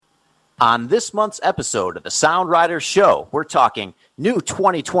On this month's episode of the Sound Rider Show, we're talking new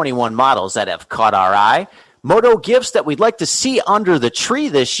 2021 models that have caught our eye, moto gifts that we'd like to see under the tree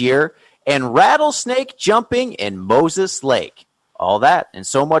this year, and rattlesnake jumping in Moses Lake. All that and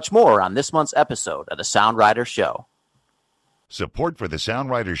so much more on this month's episode of the Sound Rider Show. Support for the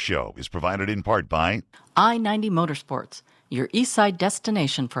Sound Rider Show is provided in part by I-90 Motorsports, your Eastside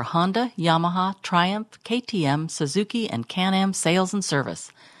destination for Honda, Yamaha, Triumph, KTM, Suzuki, and Can-Am sales and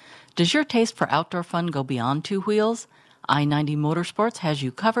service. Does your taste for outdoor fun go beyond two wheels? I-90 Motorsports has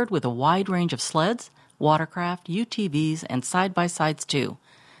you covered with a wide range of sleds, watercraft, UTVs, and side-by-sides too.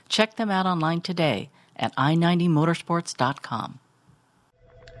 Check them out online today at i90motorsports.com.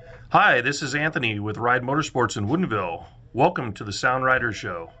 Hi, this is Anthony with Ride Motorsports in Woodinville. Welcome to the Sound Rider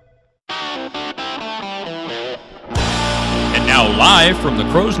Show. And now live from the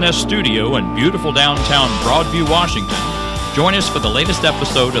Crow's Nest Studio in beautiful downtown Broadview, Washington, join us for the latest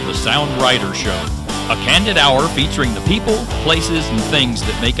episode of the Sound Rider Show, a candid hour featuring the people, places, and things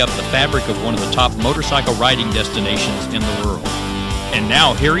that make up the fabric of one of the top motorcycle riding destinations in the world. And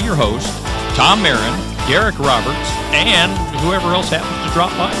now, here are your hosts, Tom Marin, Derek Roberts, and whoever else happens to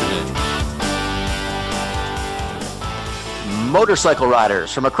drop by today. Motorcycle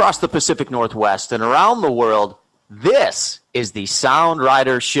riders from across the Pacific Northwest and around the world, this is the Sound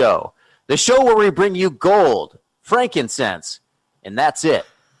Rider Show, the show where we bring you gold, frankincense, and that's it.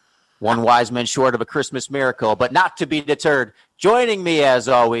 One wise man short of a Christmas miracle, but not to be deterred. Joining me, as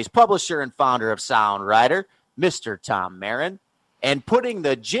always, publisher and founder of Sound Rider, Mr. Tom Marin, and putting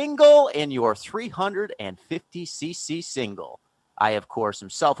the jingle in your 350cc single. I, of course, am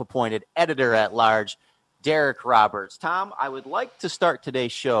self-appointed editor-at-large, Derek Roberts. Tom, I would like to start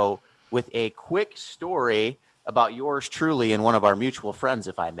today's show with a quick story about yours truly and one of our mutual friends,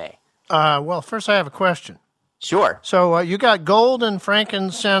 if I may. Well, first I have a question. Sure. So you got gold and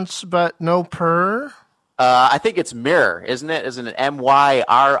frankincense, but no purr? I think it's Mirror, isn't it? Isn't it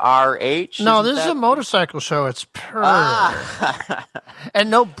M-Y-R-R-H? No, this is a motorcycle show. It's purr.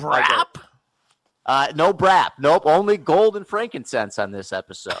 And no brap? No brap. Nope, only gold and frankincense on this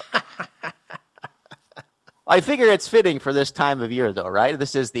episode. I figure it's fitting for this time of year, though, right?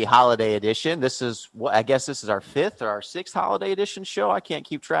 This is the holiday edition. This is, I guess this is our fifth or our sixth holiday edition show. I can't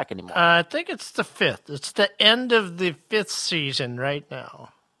keep track anymore. I think it's the fifth. It's the end of the fifth season right now.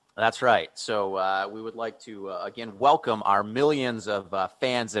 That's right. So we would like to, again, welcome our millions of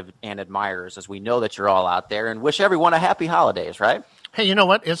fans and admirers, as we know that you're all out there, and wish everyone a happy holidays, right? Hey, you know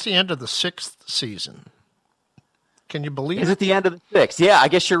what? It's the end of the sixth season. Can you believe it? Is it the end of the sixth? Yeah, I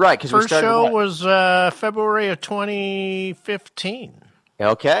guess you're right. First show was February of 2015.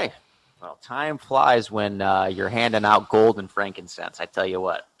 Okay. Well, time flies when you're handing out gold and frankincense, I tell you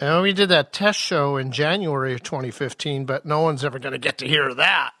what. And we did that test show in January of 2015, but no one's ever going to get to hear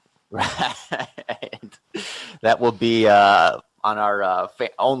that. Right. That will be on our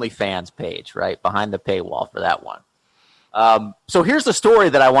OnlyFans page, right, behind the paywall for that one. So here's the story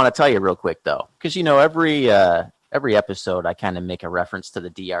that I want to tell you real quick, though, because, you know, every episode I kind of make a reference to the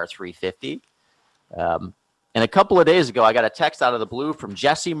DR350. And a couple of days ago, I got a text out of the blue from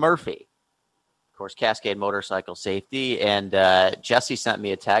Jesse Murphy, of course, Cascade Motorcycle Safety. And Jesse sent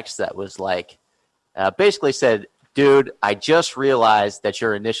me a text that was like, basically said, dude, I just realized that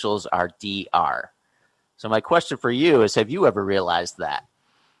your initials are DR. So my question for you is, have you ever realized that?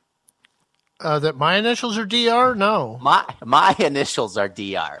 That my initials are DR? No. My initials are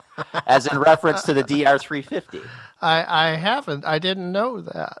DR, as in reference to the DR350. I haven't. I didn't know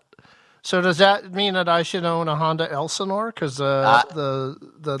that. So does that mean that I should own a Honda Elsinore? Because the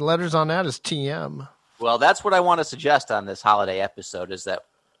letters on that is TM. Well, that's what I want to suggest on this holiday episode, is that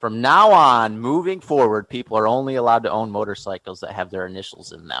from now on, moving forward, people are only allowed to own motorcycles that have their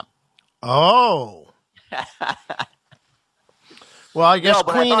initials in them. Oh. Well, I guess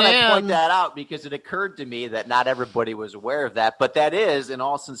but Queen I thought Anne... I'd point that out because it occurred to me that not everybody was aware of that. But that is, in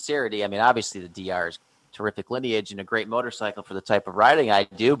all sincerity, I mean, obviously the DR is terrific lineage and a great motorcycle for the type of riding I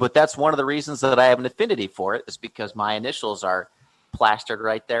do. But that's one of the reasons that I have an affinity for it, is because my initials are plastered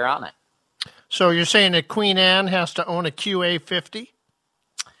right there on it. So you're saying that Queen Anne has to own a QA50?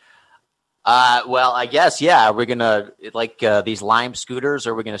 Well, I guess, yeah. Are we going to, like these Lime scooters,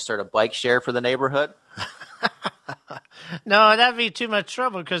 are we going to start a bike share for the neighborhood? No, that'd be too much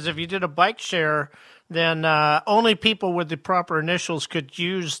trouble, because if you did a bike share, then only people with the proper initials could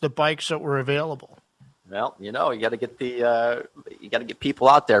use the bikes that were available. Well, you know, you got to get people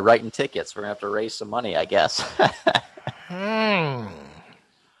out there writing tickets. We're going to have to raise some money, I guess.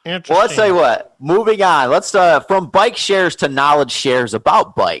 Interesting. Well, let's tell you what. Moving on. Let's from bike shares to knowledge shares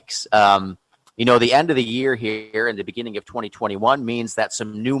about bikes. the end of the year here and the beginning of 2021 means that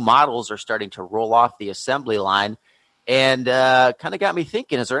some new models are starting to roll off the assembly line. And kind of got me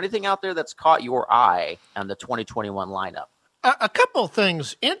thinking, is there anything out there that's caught your eye on the 2021 lineup? A couple of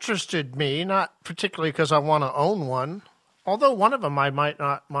things interested me, not particularly because I want to own one, although one of them I might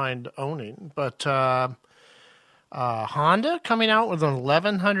not mind owning. But Honda coming out with an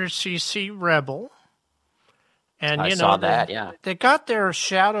 1100cc Rebel. And, I saw that, yeah. They got their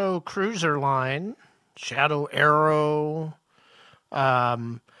Shadow Cruiser line, Shadow Aero,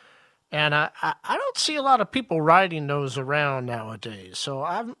 and I don't see a lot of people riding those around nowadays. So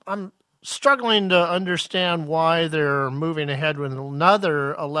I'm struggling to understand why they're moving ahead with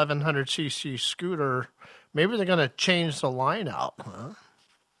another 1100cc scooter. Maybe they're going to change the lineup, huh?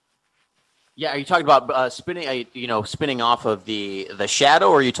 Yeah, are you talking about spinning off of the Shadow,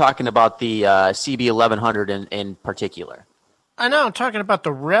 or are you talking about the CB 1100 in particular? I know. I'm talking about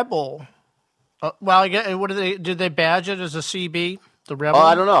the Rebel. Well, did they badge it as a CB? The Rebel? Oh,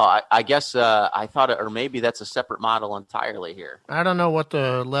 I don't know. I guess I thought or maybe that's a separate model entirely here. I don't know what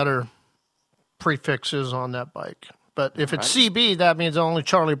the letter prefix is on that bike, but if it's CB, that means only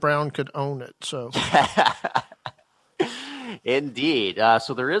Charlie Brown could own it. So. Indeed.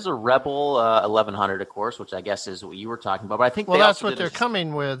 So there is a Rebel 1100, of course, which I guess is what you were talking about. But I think that's what they're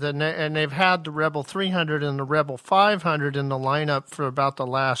coming with, and they've had the Rebel 300 and the Rebel 500 in the lineup for about the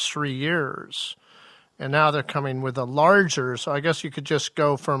last 3 years, and now they're coming with a larger. So I guess you could just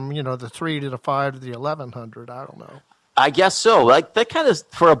go from the 3 to the 5 to the 1100. I don't know. I guess so. Like that kind of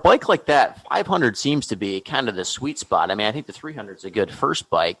for a bike like that, 500 seems to be kind of the sweet spot. I mean, I think the 300 is a good first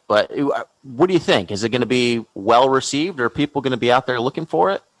bike, but what do you think? Is it going to be well received, or are people going to be out there looking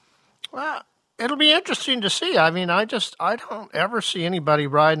for it? Well, it'll be interesting to see. I mean, I don't ever see anybody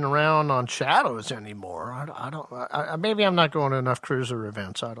riding around on Shadows anymore. Maybe I'm not going to enough cruiser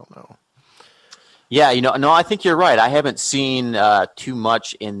events. I don't know. Yeah, no, I think you're right. I haven't seen too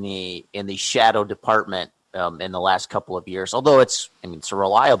much in the Shadow department. In the last couple of years, although it's a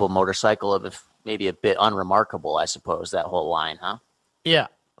reliable motorcycle, if maybe a bit unremarkable, I suppose, that whole line, huh? Yeah.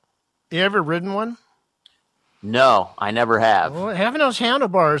 You ever ridden one? No, I never have. Well, having those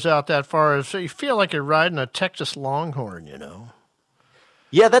handlebars out that far, so you feel like you're riding a Texas Longhorn,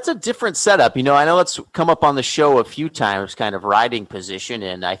 Yeah, that's a different setup. I know it's come up on the show a few times, kind of riding position,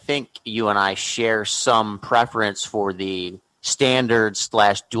 and I think you and I share some preference for the standard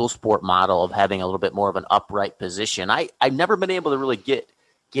 / dual sport model of having a little bit more of an upright position. I've never been able to really get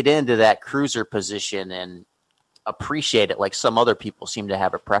into that cruiser position and appreciate it like some other people seem to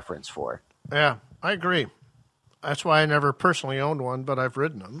have a preference for. Yeah, I agree. That's why I never personally owned one, but I've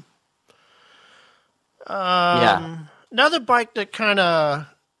ridden them. Another bike that kind of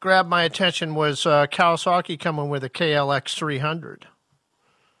grabbed my attention was Kawasaki coming with a KLX 300.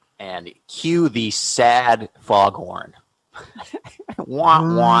 And cue the sad foghorn.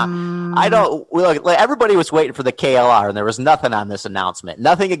 Wah, wah. I don't look. Everybody was waiting for the KLR, and there was nothing on this announcement.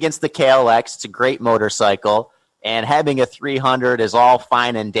 Nothing against the KLX; it's a great motorcycle, and having a 300 is all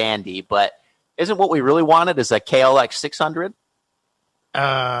fine and dandy. But isn't what we really wanted is a KLX 600?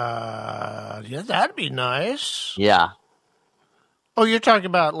 Yeah, that'd be nice. Yeah. Oh, you're talking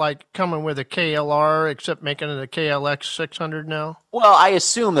about like coming with a KLR, except making it a KLX 600 now? Well, I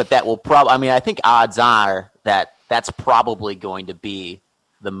assume that will probably. I mean, I think odds are that. That's probably going to be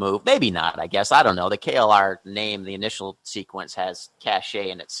the move. Maybe not, I guess. I don't know. The KLR name, the initial sequence, has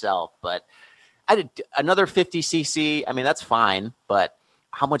cachet in itself. But another 50cc, I mean, that's fine. But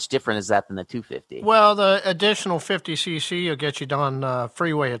how much different is that than the 250? Well, the additional 50cc will get you down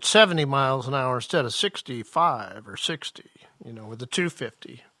freeway at 70 miles an hour instead of 65 or 60, with the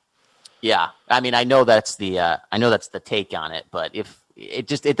 250. Yeah. I mean, I know that's the take on it. But if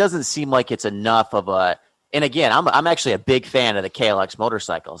it doesn't seem like it's enough of a... And again, I'm actually a big fan of the KLX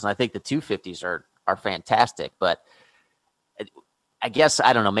motorcycles, and I think the 250s are fantastic. But I guess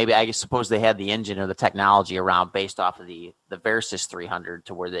I don't know. Maybe I suppose they had the engine or the technology around based off of the Versys 300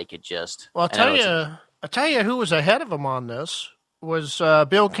 to where they could just. Well, I'll tell you who was ahead of them on this was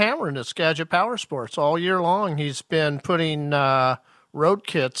Bill Cameron at Skagit Power Sports. All year long, he's been putting road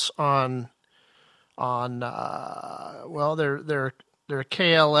kits on their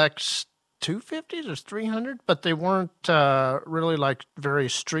KLX 250s or 300, but they weren't really like very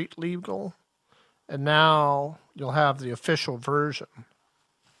street legal. And now you'll have the official version.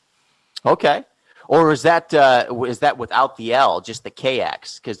 Okay. Or is that without the L, just the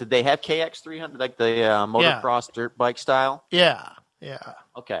KX? Because did they have KX 300, like the motocross dirt bike style? Yeah.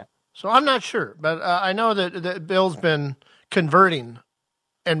 Okay. So I'm not sure, but I know that Bill's been converting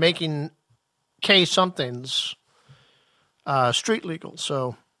and making K somethings street legal.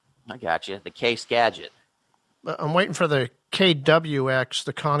 So I got you. The K Skagit. I'm waiting for the KWX,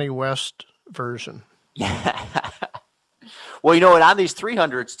 the Connie West version. Yeah. Well, and on these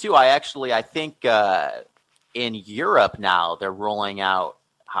 300s too, I think in Europe now they're rolling out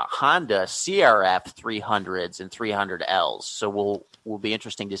Honda CRF 300s and 300Ls. So we'll be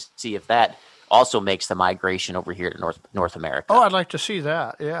interesting to see if that also makes the migration over here to North America. Oh, I'd like to see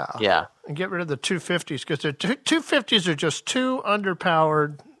that. Yeah. Yeah. And get rid of the 250s, because the 250s are just too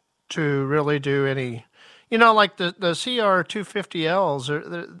underpowered to really do any. Like the CR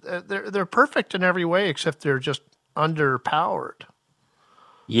 250Ls, they're perfect in every way except they're just underpowered.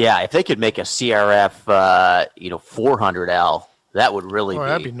 Yeah, if they could make a CRF 400L, that would really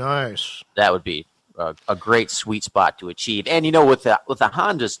that'd be nice. That would be a great sweet spot to achieve. And with the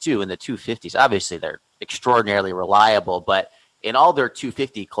Hondas too, and the 250s, obviously they're extraordinarily reliable, but in all their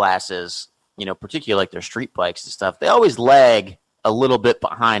 250 classes, particularly like their street bikes and stuff, they always lag a little bit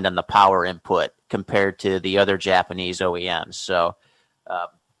behind on the power input compared to the other Japanese OEMs. So a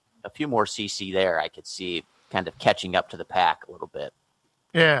few more CC there, I could see kind of catching up to the pack a little bit.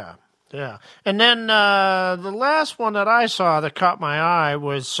 Yeah. And then the last one that I saw that caught my eye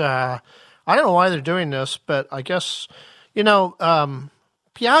was, I don't know why they're doing this, but I guess, Piaggio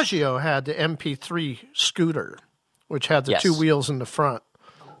had the MP3 scooter, which had the two wheels in the front.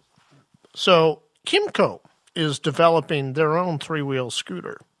 So Kymco is developing their own three-wheel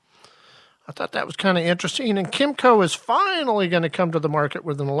scooter. I thought that was kind of interesting. And Kymco is finally going to come to the market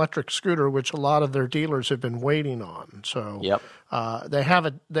with an electric scooter, which a lot of their dealers have been waiting on. So they have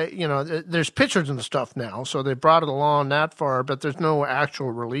it. There's pictures and stuff now, so they brought it along that far, but there's no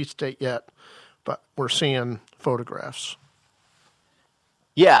actual release date yet. But we're seeing photographs.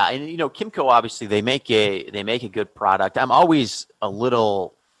 Yeah, and Kymco obviously they make a good product. I'm always a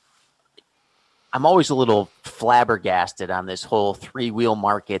little flabbergasted on this whole three-wheel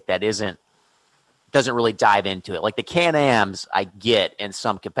market that doesn't really dive into it. Like the Can-Ams, I get in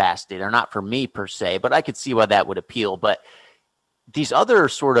some capacity. They're not for me per se, but I could see why that would appeal. But these other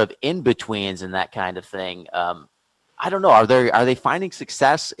sort of in-betweens and that kind of thing, I don't know. Are they finding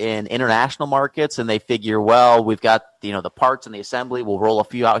success in international markets and they figure, well, we've got the parts and the assembly, we'll roll a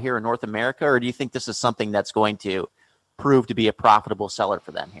few out here in North America? Or do you think this is something that's going to prove to be a profitable seller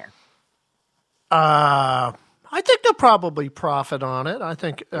for them here? I think they'll probably profit on it. I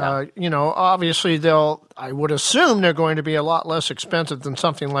think, obviously I would assume they're going to be a lot less expensive than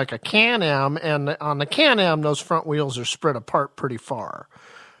something like a Can-Am. And on the Can-Am, those front wheels are spread apart pretty far.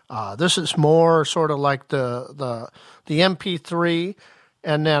 This is more sort of like the MP3.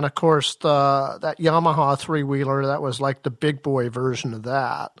 And then, of course, that Yamaha three-wheeler, that was like the big boy version of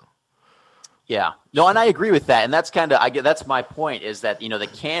that. Yeah, no, and I agree with that, and that's that's my point is that the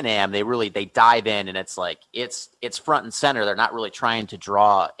Can-Am they dive in and it's like it's front and center. They're not really trying to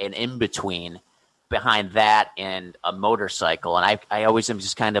draw an in between behind that and a motorcycle. And I always am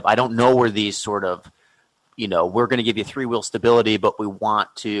just I don't know where these sort of we're going to give you three-wheel stability, but we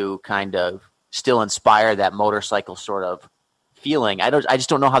want to kind of still inspire that motorcycle sort of feeling. I just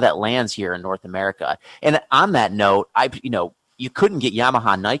don't know how that lands here in North America. And on that note, you couldn't get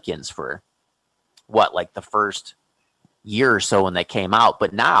Yamaha Nikons for like the first year or so when they came out,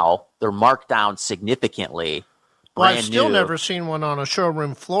 but now they're marked down significantly. Well, I've still never seen one on a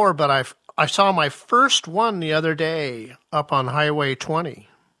showroom floor, but I saw my first one the other day up on Highway 20,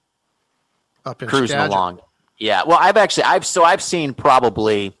 up in cruising Skagit. Along. Yeah, well, I've seen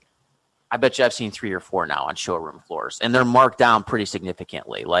probably, I bet you I've seen 3 or 4 now on showroom floors, and they're marked down pretty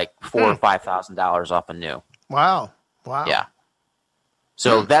significantly, like $4,000 or $5,000 off a new. Wow. Yeah.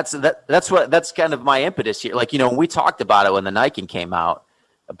 So that's kind of my impetus here. Like, when we talked about it when the Nikon came out,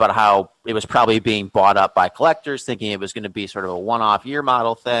 about how it was probably being bought up by collectors, thinking it was going to be sort of a one-off year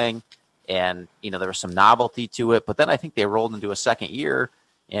model thing, and there was some novelty to it. But then I think they rolled into a second year,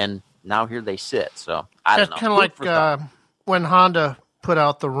 and now here they sit. So I don't know. It's kind of like when Honda put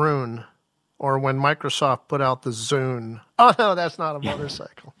out the Rune, or when Microsoft put out the Zune. Oh no, that's not a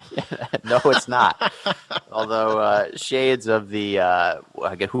motorcycle. No, it's not. Although shades of the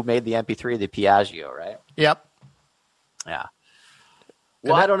who made the MP3? The Piaggio, right? Yep. Yeah.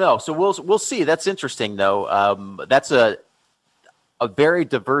 Well, I don't know. So we'll see. That's interesting, though. That's a very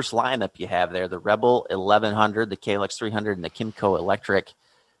diverse lineup you have there. The Rebel 1100, the KLX 300, and the Kymco Electric,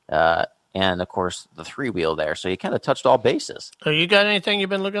 and of course the three-wheel there. So you kind of touched all bases. So you got anything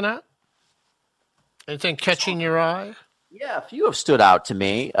you've been looking at? Anything catching your eye? Yeah, a few have stood out to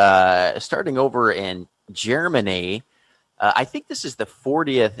me. Starting over in Germany, I think this is the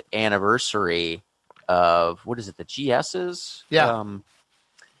 40th anniversary of, what is it, the GSs? Yeah.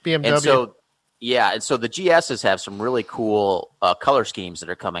 BMW. And so, Yeah, and so the GSs have some really cool color schemes that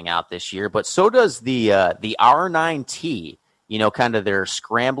are coming out this year, but so does the R9T, kind of their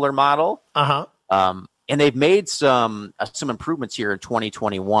scrambler model. Uh-huh. And they've made some improvements here in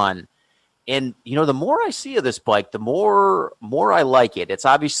 2021. And, the more I see of this bike, the more I like it. It's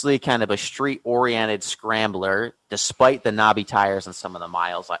obviously kind of a street-oriented scrambler, despite the knobby tires on some of the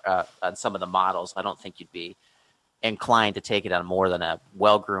models. I don't think you'd be inclined to take it on more than a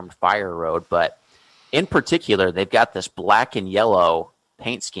well-groomed fire road. But in particular, they've got this black and yellow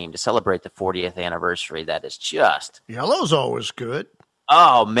paint scheme to celebrate the 40th anniversary that is just... Yellow's always good.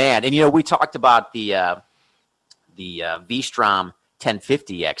 Oh, man. And, we talked about the V-Strom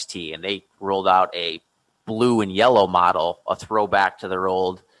 1050 XT, and they rolled out a blue and yellow model, a throwback to their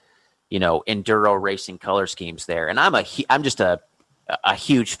old, enduro racing color schemes there. And I'm just a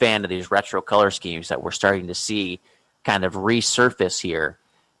huge fan of these retro color schemes that we're starting to see kind of resurface here.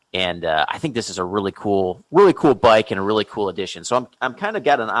 And I think this is a really cool bike and a really cool addition. So I'm kind of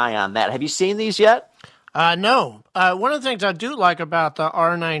got an eye on that. Have you seen these yet? No. One of the things I do like about the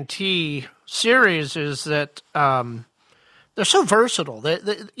R9T series is that they're so versatile.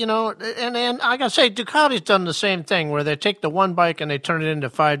 And I gotta say, Ducati's done the same thing where they take the one bike and they turn it into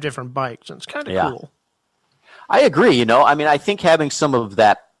 5 different bikes, and it's kind of cool. I agree. I think having some of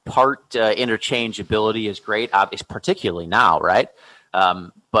that part interchangeability is great, obviously, particularly now, right?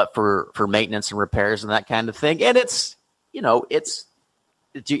 But for maintenance and repairs and that kind of thing, and and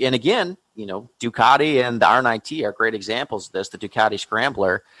again, Ducati and the R9T are great examples of this. The Ducati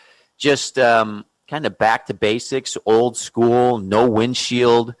Scrambler, just kind of back to basics, old school, no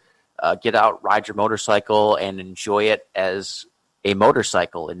windshield, get out, ride your motorcycle, and enjoy it as a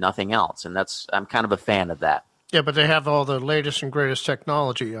motorcycle and nothing else. And I'm kind of a fan of that. Yeah, but they have all the latest and greatest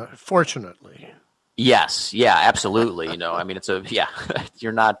technology, fortunately. Yes, yeah, absolutely.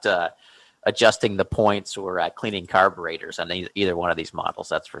 You're not adjusting the points or cleaning carburetors on either one of these models,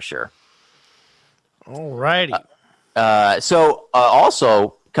 that's for sure. All righty. So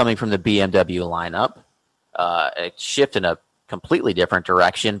also coming from the BMW lineup, a shift in a completely different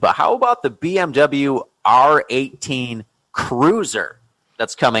direction, but how about the BMW R18 Cruiser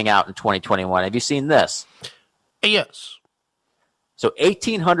that's coming out in 2021? Have you seen this? Yes. So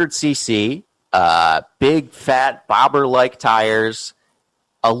 1800cc, big, fat, bobber-like tires,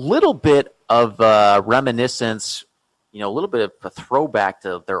 a little bit of reminiscence, a little bit of a throwback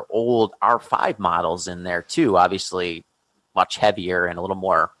to their old R5 models in there too. Obviously, much heavier and a little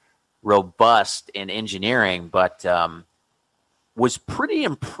more robust in engineering, but was pretty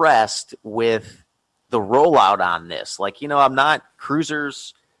impressed with the rollout on this. I'm not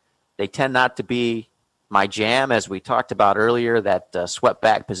cruisers. They tend not to be my jam, as we talked about earlier. That swept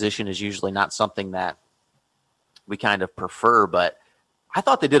back position is usually not something that we kind of prefer, but I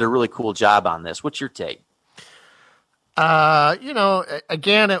thought they did a really cool job on this. What's your take?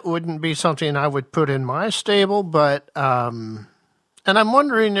 Again, it wouldn't be something I would put in my stable, but and I'm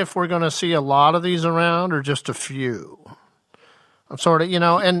wondering if we're going to see a lot of these around or just a few. I'm sort of,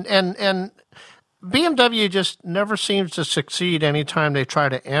 and BMW just never seems to succeed anytime they try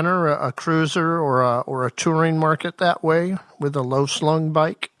to enter a cruiser or a touring market that way with a low slung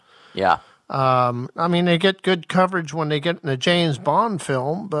bike. Yeah. They get good coverage when they get in a James Bond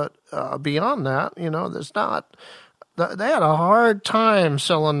film, but beyond that, there's not. They had a hard time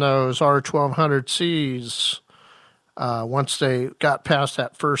selling those R1200Cs once they got past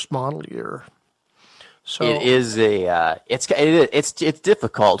that first model year. So it is it's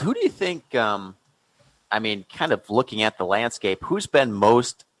difficult. Who do you think? Kind of looking at the landscape, who's been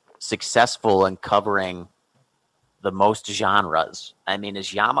most successful in covering the most genres? Has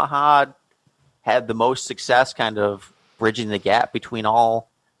Yamaha had the most success, kind of bridging the gap between all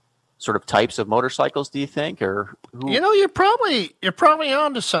sort of types of motorcycles, do you think? Or who? You're probably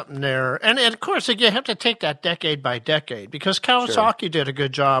onto something there. And of course, you have to take that decade by decade, because Kawasaki did a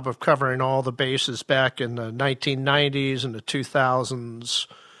good job of covering all the bases back in the 1990s and the 2000s.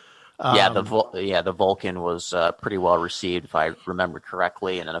 The Vulcan was pretty well received, if I remember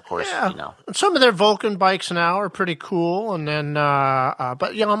correctly. And then, of course, some of their Vulcan bikes now are pretty cool. And then,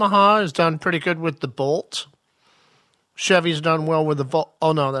 but Yamaha has done pretty good with the Bolt. Chevy's done well with the Volt.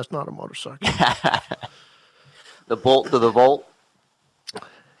 Oh, no, that's not a motorcycle. The Bolt to the Volt?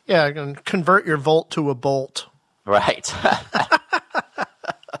 Yeah, you can convert your Volt to a Bolt. Right.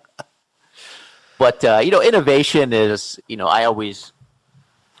 But, innovation is, I always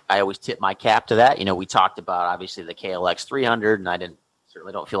tip my cap to that. We talked about, obviously, the KLX 300, and I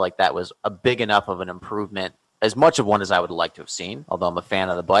certainly don't feel like that was a big enough of an improvement, as much of one as I would like to have seen, although I'm a fan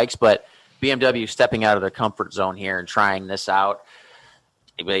of the bikes. But BMW stepping out of their comfort zone here and trying this out.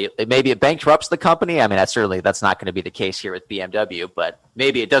 maybe it bankrupts the company. I mean, that's not going to be the case here with BMW, but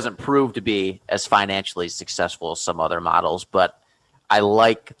maybe it doesn't prove to be as financially successful as some other models. But I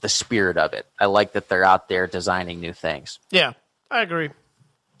like the spirit of it. I like that they're out there designing new things. Yeah, I agree.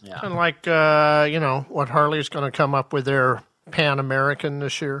 Yeah. And like, what Harley's going to come up with their Pan American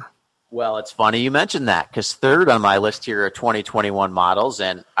this year. Well, it's funny you mentioned that because third on my list here are 2021 models,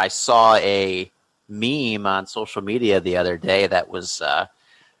 and I saw a meme on social media the other day that was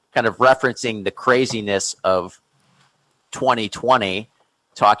kind of referencing the craziness of 2020,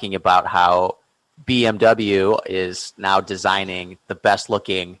 talking about how BMW is now designing the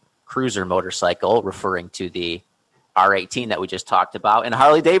best-looking cruiser motorcycle, referring to the R18 that we just talked about, and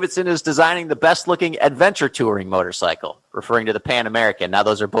Harley-Davidson is designing the best-looking adventure touring motorcycle, referring to the Pan American. Now,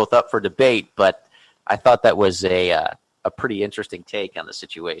 those are both up for debate, but I thought that was a pretty interesting take on the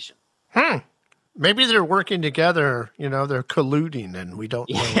situation. Maybe they're working together. They're colluding, and we don't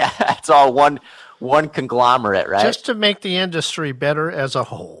know. Yeah, it's all one conglomerate, right? Just to make the industry better as a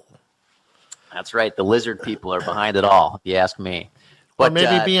whole. That's right. The lizard people are behind it all, if you ask me. But or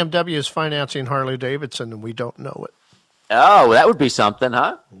maybe BMW is financing Harley-Davidson, and we don't know it. Oh, that would be something,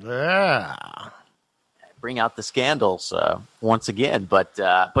 huh? Yeah. Bring out the scandals once again. But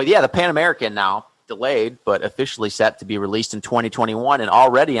yeah, the Pan American now delayed, but officially set to be released in 2021 and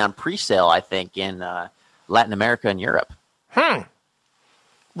already on pre-sale, I think, in Latin America and Europe.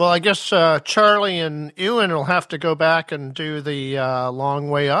 Well, I guess Charlie and Ewan will have to go back and do the long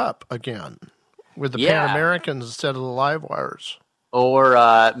way up again with the Pan Americans instead of the live wires.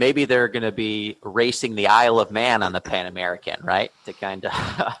 Or maybe they're going to be racing the Isle of Man on the Pan American, right? To kind of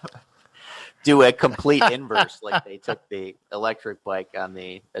do a complete inverse, like they took the electric bike on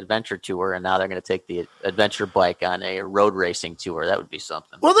the adventure tour, and now they're going to take the adventure bike on a road racing tour. That would be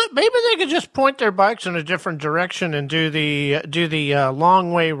something. Well, maybe they could just point their bikes in a different direction and do the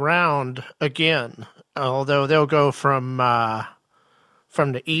long way round again. Although they'll go from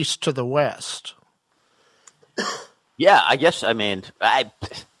the east to the west. Yeah, I guess. I mean,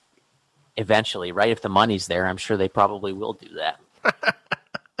 eventually, right? If the money's there, I'm sure they probably will do that.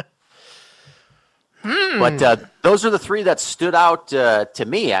 But those are the three that stood out to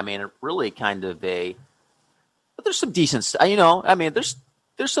me. I mean, really kind of but there's some decent, I mean, there's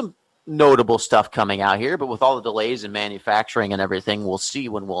some notable stuff coming out here, but with all the delays in manufacturing and everything, we'll see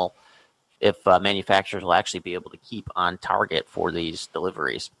if manufacturers will actually be able to keep on target for these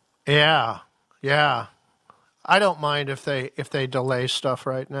deliveries. Yeah. I don't mind if they delay stuff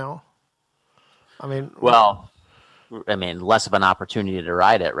right now. I mean, less of an opportunity to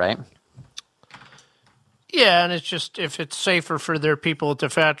ride it, right? Yeah, and it's just if it's safer for their people at the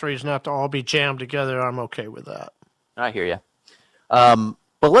factories not to all be jammed together, I'm okay with that. I hear you.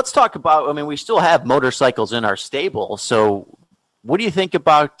 But let's talk about, we still have motorcycles in our stable. So what do you think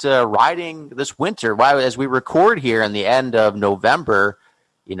about riding this winter? As we record here in the end of November,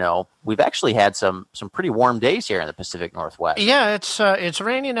 we've actually had some pretty warm days here in the Pacific Northwest. Yeah, it's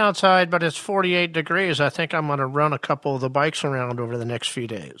raining outside, but it's 48 degrees. I think I'm going to run a couple of the bikes around over the next few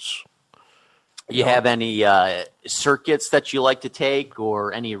days. You have any circuits that you like to take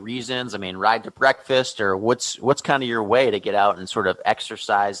or any reasons? I mean, ride to breakfast, or what's kind of your way to get out and sort of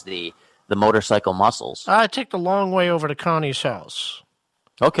exercise the motorcycle muscles? I take the long way over to Connie's house.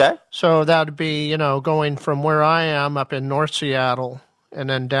 Okay. So that would be, going from where I am up in North Seattle and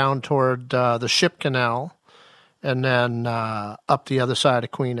then down toward the Ship Canal and then up the other side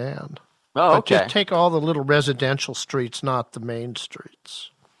of Queen Anne. Oh, okay. But just take all the little residential streets, not the main streets.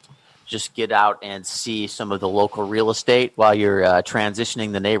 Just get out and see some of the local real estate while you're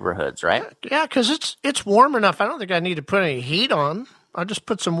transitioning the neighborhoods, right? Yeah, because it's warm enough. I don't think I need to put any heat on. I'll just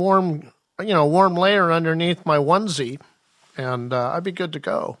put some warm layer underneath my onesie, and I'd be good to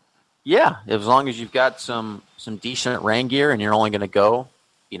go. Yeah, as long as you've got some decent rain gear and you're only going to go,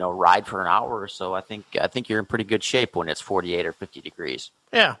 ride for an hour or so, I think you're in pretty good shape when it's 48 or 50 degrees.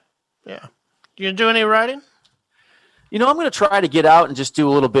 Yeah. You do any riding? I'm going to try to get out and just do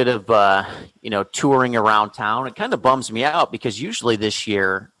a little bit of, touring around town. It kind of bums me out because usually this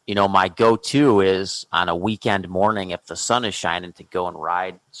year, my go-to is on a weekend morning if the sun is shining to go and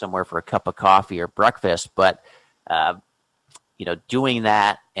ride somewhere for a cup of coffee or breakfast. But, doing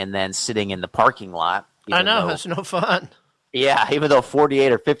that and then sitting in the parking lot. I know, it's no fun. Yeah, even though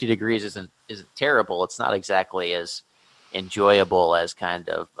 48 or 50 degrees isn't terrible, it's not exactly as enjoyable as kind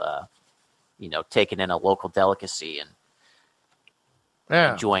of, taking in a local delicacy and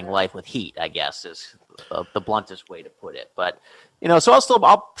enjoying life with heat, I guess, is the bluntest way to put it. But, so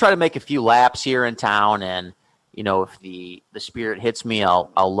I'll try to make a few laps here in town and, if the spirit hits me,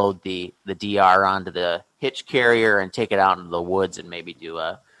 I'll load the DR onto the hitch carrier and take it out into the woods and maybe do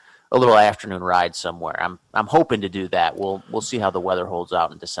a little afternoon ride somewhere. I'm hoping to do that. We'll see how the weather holds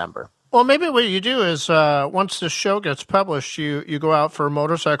out in December. Well, maybe what you do is once this show gets published, you go out for a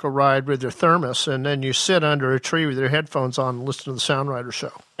motorcycle ride with your thermos, and then you sit under a tree with your headphones on and listen to the Sound Rider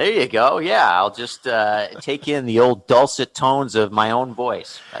Show. There you go. Yeah, I'll just take in the old dulcet tones of my own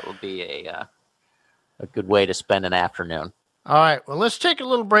voice. That would be a good way to spend an afternoon. All right. Well, let's take a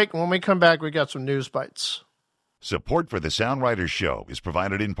little break, and when we come back, we got some news bites. Support for the Sound Rider Show is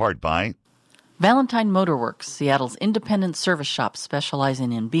provided in part by Valentine Motorworks, Seattle's independent service shop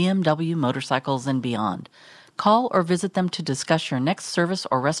specializing in BMW motorcycles and beyond. Call or visit them to discuss your next service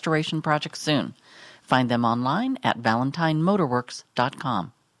or restoration project soon. Find them online at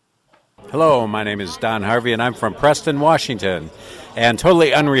valentinemotorworks.com. Hello, my name is Don Harvey, and I'm from Preston, Washington. And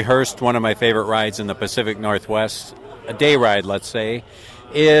totally unrehearsed, one of my favorite rides in the Pacific Northwest, a day ride, let's say,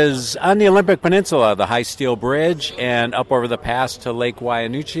 is on the Olympic Peninsula, the High Steel Bridge, and up over the pass to Lake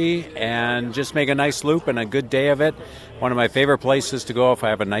Waianuchi, and just make a nice loop and a good day of it. One of my favorite places to go if I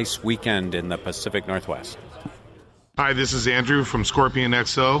have a nice weekend in the Pacific Northwest. Hi, this is Andrew from Scorpion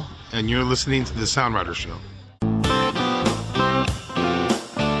XO, and you're listening to the Sound Rider Show.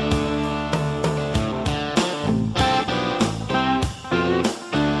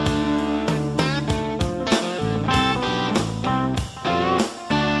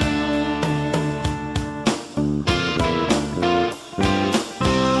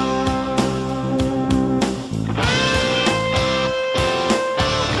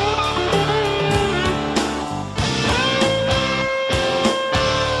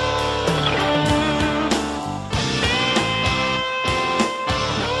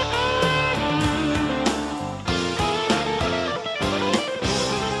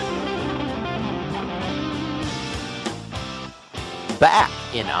 Back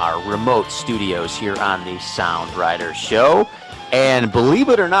in our remote studios here on the Sound Rider Show. And believe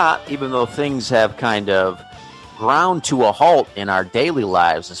it or not, even though things have kind of ground to a halt in our daily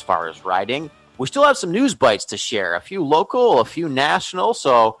lives as far as riding, we still have some news bites to share. A few local, a few national.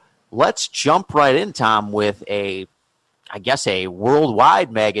 So let's jump right in, Tom, with a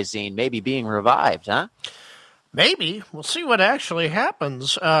worldwide magazine maybe being revived, huh? Maybe. We'll see what actually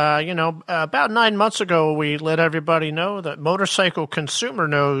happens. About 9 months ago, we let everybody know that Motorcycle Consumer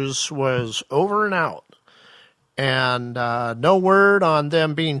News was over and out. And no word on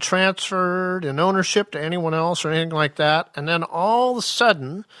them being transferred in ownership to anyone else or anything like that. And then all of a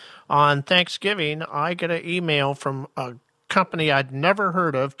sudden, on Thanksgiving, I get an email from a company I'd never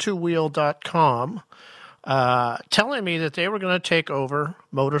heard of, twowheel.com, telling me that they were going to take over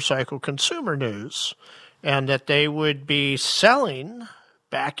Motorcycle Consumer News, and that they would be selling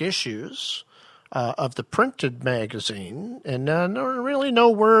back issues of the printed magazine, and really no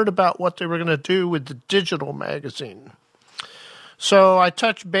word about what they were going to do with the digital magazine. So I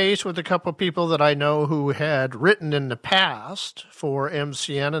touched base with a couple of people that I know who had written in the past for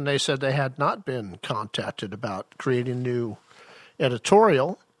MCN, and they said they had not been contacted about creating new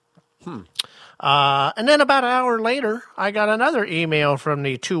editorial. And then about an hour later, I got another email from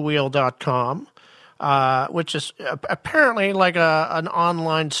the twowheel.com, which is apparently like an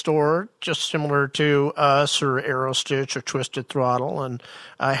online store, just similar to us or Aerostitch or Twisted Throttle. And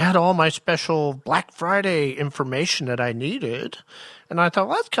I had all my special Black Friday information that I needed. And I thought,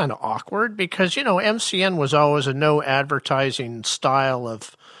 well, that's kind of awkward because, MCN was always a no advertising style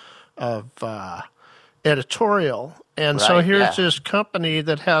of editorial. And right, so here's this company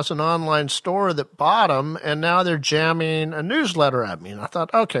that has an online store that bought them, and now they're jamming a newsletter at me. And I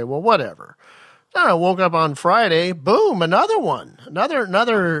thought, okay, well, whatever. Then I woke up on Friday, boom, another one,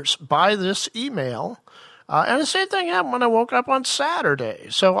 another buy this email. And the same thing happened when I woke up on Saturday.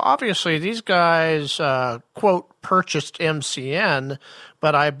 So obviously these guys, quote, purchased MCN,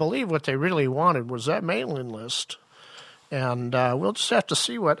 but I believe what they really wanted was that mailing list. And we'll just have to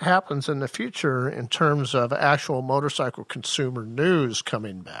see what happens in the future in terms of actual motorcycle consumer news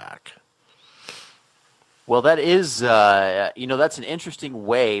coming back. Well, that is, that's an interesting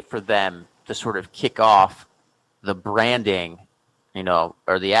way for them to sort of kick off the branding,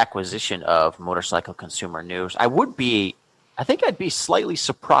 or the acquisition of Motorcycle Consumer News. I think I'd be slightly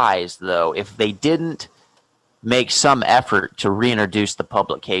surprised, though, if they didn't make some effort to reintroduce the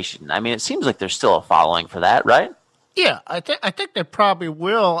publication. I mean, it seems like there's still a following for that, right? Yeah, I think they probably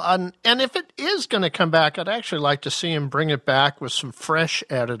will. And if it is going to come back, I'd actually like to see them bring it back with some fresh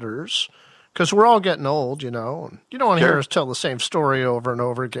editors, because we're all getting old, and you don't want to hear us tell the same story over and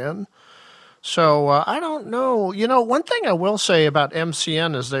over again. So I don't know. One thing I will say about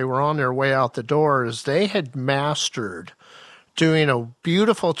MCN as they were on their way out the door is they had mastered doing a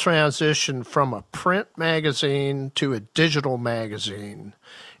beautiful transition from a print magazine to a digital magazine.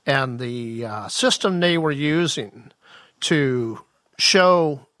 And the system they were using to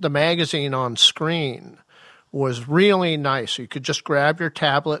show the magazine on screen was really nice. You could just grab your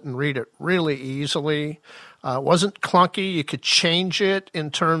tablet and read it really easily. It wasn't clunky. You could change it in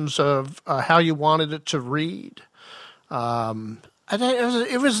terms of how you wanted it to read. I think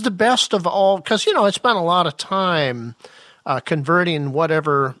it was the best of all because, I spent a lot of time converting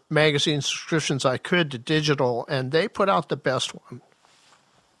whatever magazine subscriptions I could to digital, and they put out the best one.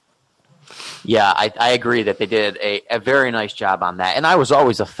 Yeah, I agree that they did a very nice job on that. And I was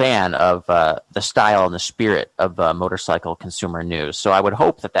always a fan of the style and the spirit of Motorcycle Consumer News. So I would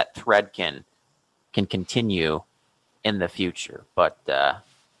hope that thread can continue in the future. But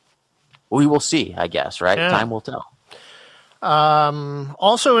we will see, I guess, right? Yeah. Time will tell.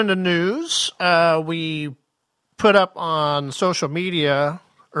 Also in the news, we put up on social media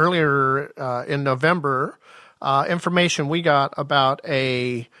earlier in November information we got about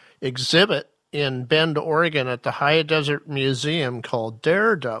a exhibit in Bend, Oregon at the High Desert Museum called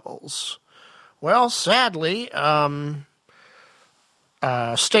Daredevils. Well, sadly,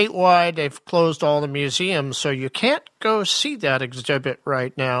 statewide, they've closed all the museums, so you can't go see that exhibit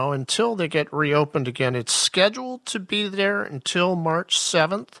right now until they get reopened again. It's scheduled to be there until March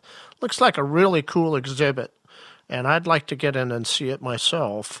 7th. Looks like a really cool exhibit, and I'd like to get in and see it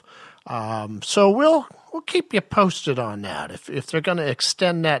myself. So we'll keep you posted on that. If they're going to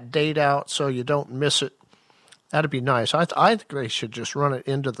extend that date out so you don't miss it, that'd be nice. I think they should just run it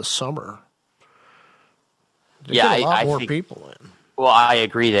into the summer. They get a lot more people in. Well, I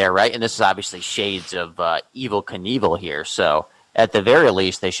agree there, right? And this is obviously shades of Evel Knievel here. So at the very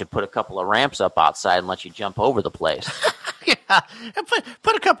least, they should put a couple of ramps up outside and let you jump over the place. Yeah,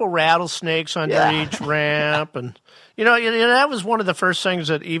 put a couple rattlesnakes under each ramp, and that was one of the first things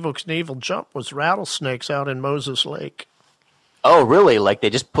that Evel Knievel jumped was rattlesnakes out in Moses Lake. Oh, really? Like they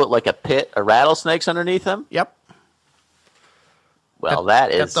just put like a pit of rattlesnakes underneath them? Yep. Well,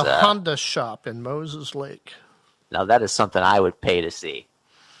 that is at the Honda shop in Moses Lake. Now that is something I would pay to see.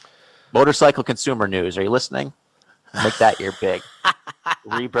 Motorcycle Consumer News, are you listening? Make that your big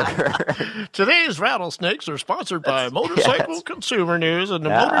rebirth. Today's rattlesnakes are sponsored by Motorcycle Consumer News and the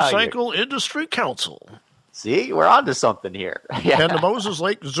Motorcycle Industry Council. See, we're on to something here. And the Moses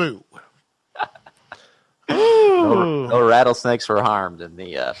Lake Zoo. No rattlesnakes were harmed in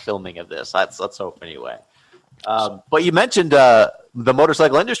the filming of this. Let's hope anyway. But you mentioned the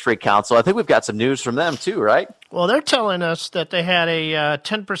Motorcycle Industry Council. I think we've got some news from them too, right? Well, they're telling us that they had a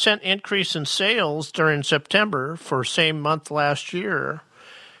 10% increase in sales during September for same month last year.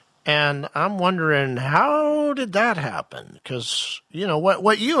 And I'm wondering, how did that happen? Because,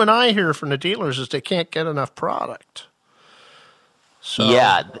 what you and I hear from the dealers is they can't get enough product. So,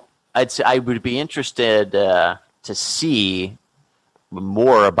 yeah, I would be interested to see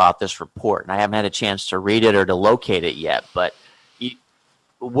more about this report. And I haven't had a chance to read it or to locate it yet. But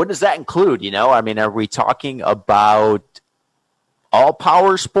what does that include? Are we talking about all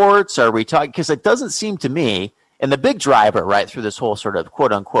power sports? Are we talking, because it doesn't seem to me, and the big driver right through this whole sort of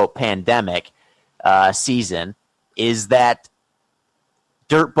quote unquote pandemic season is that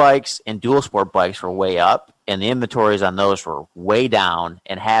dirt bikes and dual sport bikes were way up and the inventories on those were way down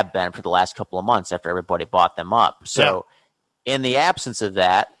and have been for the last couple of months after everybody bought them up. So in the absence of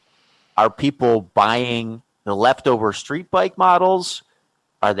that, are people buying the leftover street bike models?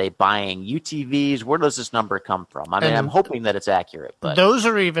 Are they buying UTVs? Where does this number come from? I'm hoping that it's accurate. But those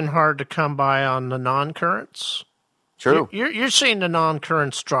are even hard to come by on the non-currents. True. You're seeing the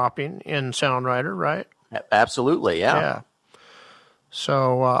non-currents dropping in Sound Rider, right? Absolutely, yeah.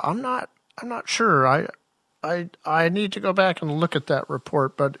 So I'm not sure. I need to go back and look at that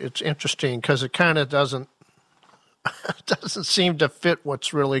report, but it's interesting because it kind of doesn't seem to fit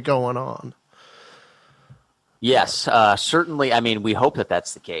what's really going on. Yes, certainly. We hope that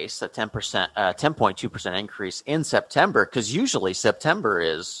that's the case, a 10.2% increase in September, because usually September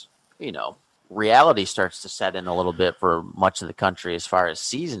is, reality starts to set in a little bit for much of the country as far as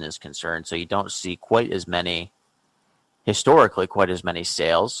season is concerned. So you don't see quite as many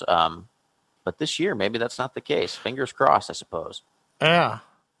sales. But this year, maybe that's not the case. Fingers crossed, I suppose. Yeah.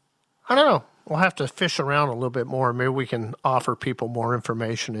 I don't know. We'll have to fish around a little bit more. Maybe we can offer people more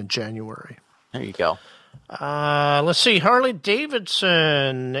information in January. There you go. Let's see. Harley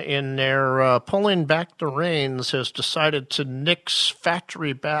Davidson, in their pulling back the reins, has decided to nix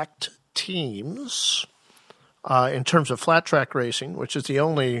factory-backed teams in terms of flat track racing, which is the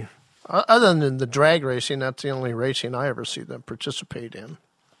only Other than the drag racing, that's the only racing I ever see them participate in.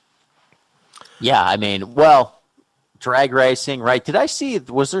 Yeah, I mean, well, drag racing, right? Did I see,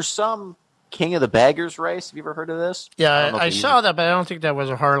 was there some King of the Baggers race? Have you ever heard of this? Yeah, I saw that, but I don't think that was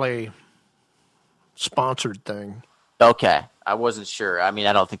a Harley sponsored thing. Okay, I wasn't sure. I mean,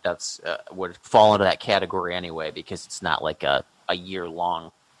 I don't think that's would fall into that category anyway, because it's not like a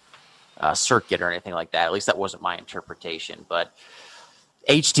year-long circuit or anything like that. At least that wasn't my interpretation. But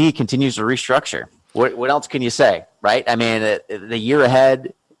HD continues to restructure. What else can you say, right? I mean, the year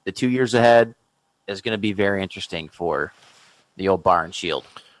ahead, the 2 years ahead is going to be very interesting for the old Bar and Shield.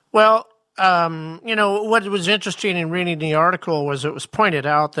 Well, what was interesting in reading the article was it was pointed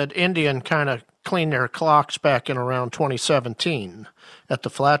out that Indian kind of cleaned their clocks back in around 2017 at the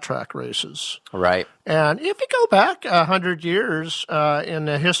flat track races. Right. And if you go back 100 years in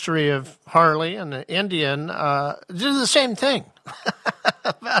the history of Harley and the Indian, did the same thing.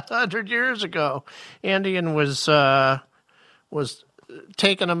 About 100 years ago, Indian was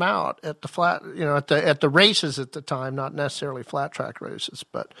taking them out at the flat, at the races at the time, not necessarily flat track races,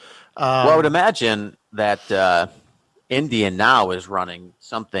 but. Well, I would imagine that Indian now is running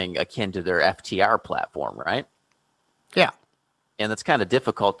something akin to their FTR platform, right? Yeah. And it's kind of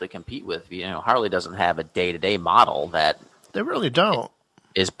difficult to compete with. Harley doesn't have a day-to-day model that they really don't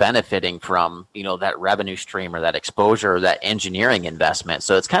is benefiting from that revenue stream or that exposure or that engineering investment.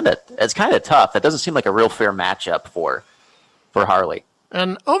 So it's kind of tough. That doesn't seem like a real fair matchup for Harley.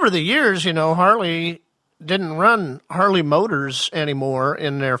 And over the years, Harley didn't run Harley motors anymore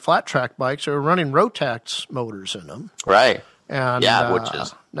in their flat track bikes. They were running Rotax motors in them. Right. And which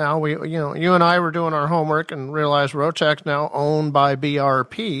is now we, you and I were doing our homework and realized Rotax now owned by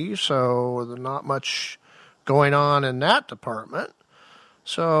BRP, so there's not much going on in that department.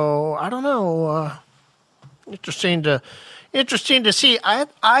 So I don't know. Interesting to see.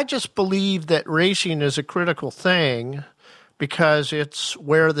 I just believe that racing is a critical thing because it's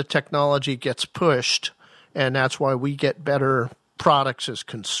where the technology gets pushed, and that's why we get better products as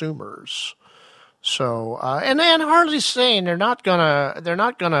consumers. So, and Harley's saying they're not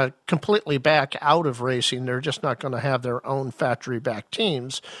gonna completely back out of racing. They're just not going to have their own factory-backed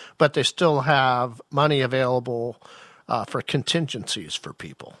teams, but they still have money available for contingencies for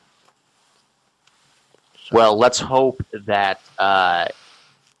people. So. Well, let's hope that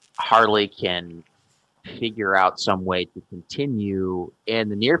Harley can figure out some way to continue in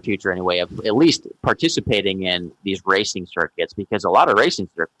the near future anyway of at least participating in these racing circuits, because a lot of racing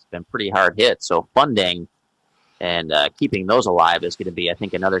circuits have been pretty hard hit. So funding and keeping those alive is going to be, I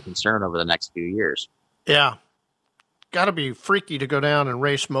think, another concern over the next few years. Yeah. Got to be freaky to go down and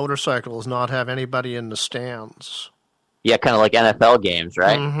race motorcycles, not have anybody in the stands. Yeah, kind of like NFL games,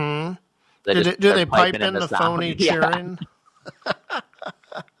 right? Mm-hmm. Do they pipe in the phony cheering?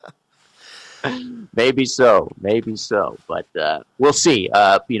 Maybe so. But we'll see.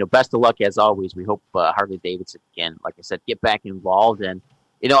 Best of luck as always. We hope Harley Davidson can, like I said, get back involved. And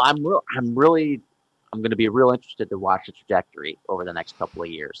I'm going to be real interested to watch the trajectory over the next couple of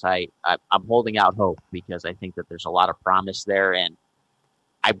years. I'm holding out hope because I think that there's a lot of promise there, and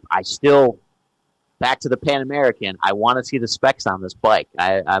I still. Back to the Pan American, I want to see the specs on this bike.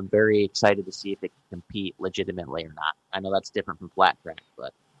 I'm very excited to see if it can compete legitimately or not. I know that's different from flat track,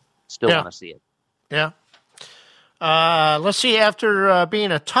 but still want to see it. Yeah. Let's see. After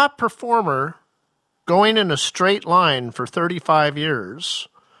being a top performer, going in a straight line for 35 years,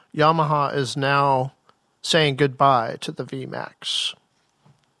 Yamaha is now saying goodbye to the VMAX.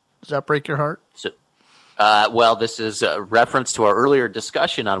 Does that break your heart? Well, this is a reference to our earlier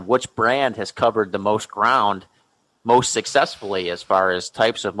discussion on which brand has covered the most ground most successfully as far as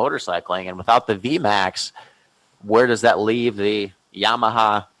types of motorcycling. And without the VMAX, where does that leave the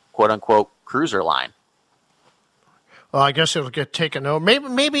Yamaha quote-unquote cruiser line? Well, I guess it'll get taken over.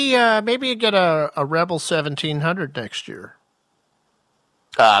 Maybe you get a Rebel 1700 next year.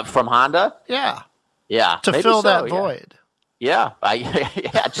 From Honda? Yeah. Yeah. To fill that void. Yeah,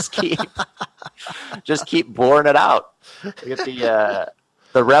 just keep boring it out. You get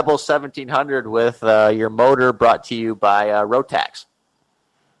the Rebel 1700 with your motor brought to you by Rotax.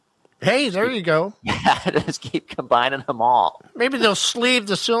 Hey, there you go. Yeah, just keep combining them all. Maybe they'll sleeve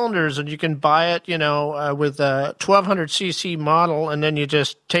the cylinders and you can buy it, with a 1200cc model, and then you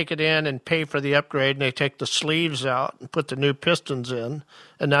just take it in and pay for the upgrade, and they take the sleeves out and put the new pistons in,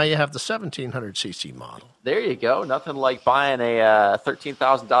 and now you have the 1700cc model. There you go. Nothing like buying a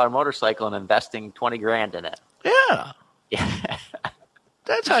 $13,000 motorcycle and investing $20,000 in it. Yeah. Yeah.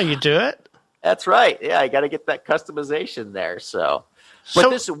 That's how you do it. That's right. Yeah, you got to get that customization there.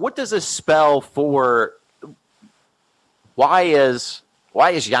 But what does this spell for? Why is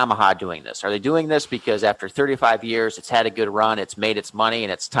Why is Yamaha doing this? Are they doing this because after 35 years, it's had a good run, it's made its money,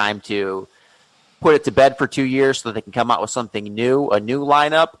 and it's time to put it to bed for 2 years so that they can come out with something new, a new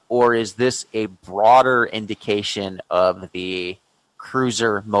lineup? Or is this a broader indication of the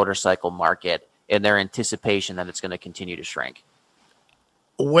cruiser motorcycle market and their anticipation that it's going to continue to shrink?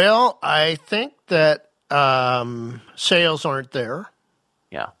 Well, I think that sales aren't there.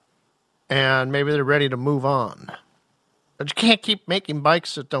 Yeah. And maybe they're ready to move on. But you can't keep making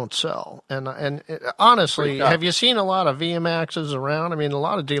bikes that don't sell. And honestly, have you seen a lot of VMAXs around? I mean, a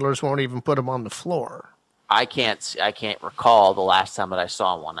lot of dealers won't even put them on the floor. I can't recall the last time that I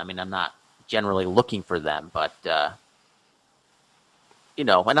saw one. I mean, I'm not generally looking for them, but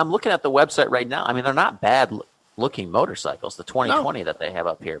and I'm looking at the website right now. I mean, they're not bad looking motorcycles, the 2020 that they have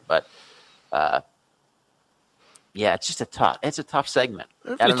up here, but yeah, it's just a tough segment.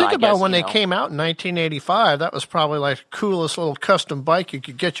 If you think about when they came out in 1985, that was probably like the coolest little custom bike you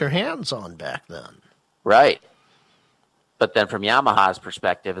could get your hands on back then. Right. But then from Yamaha's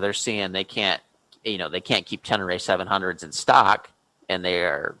perspective, they're seeing they can't keep Tenere 700s in stock, and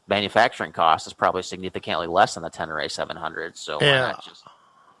their manufacturing cost is probably significantly less than the Tenere 700s. So why not just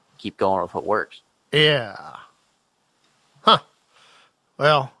keep going with what works? Yeah. Huh.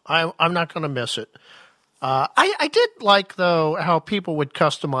 Well, I'm not going to miss it. I did like, though, how people would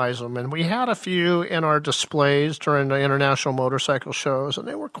customize them, and we had a few in our displays during the international motorcycle shows, and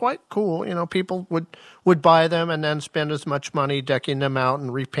they were quite cool. People would buy them and then spend as much money decking them out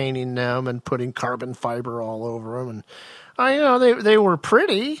and repainting them and putting carbon fiber all over them, and they were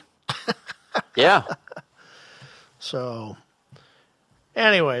pretty. Yeah. So,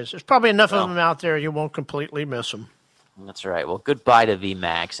 anyways, there's probably enough of them out there you won't completely miss them. That's right. Well, goodbye to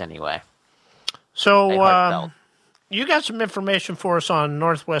VMAX anyway. So, you got some information for us on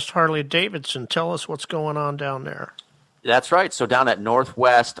Northwest Harley-Davidson. Tell us what's going on down there. That's right. So down at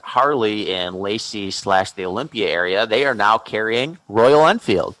Northwest Harley in Lacey/the Olympia area, they are now carrying Royal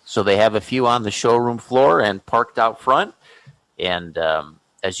Enfield. So they have a few on the showroom floor and parked out front. And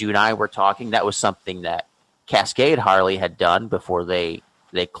as you and I were talking, that was something that Cascade Harley had done before they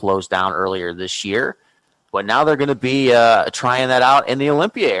closed down earlier this year. But now they're going to be trying that out in the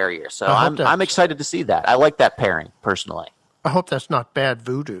Olympia area. So I'm excited to see that. I like that pairing, personally. I hope that's not bad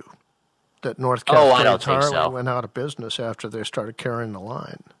voodoo that North Cascades Harley went out of business after they started carrying the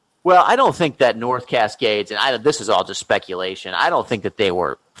line. Well, I don't think that North Cascades, and this is all just speculation, I don't think that they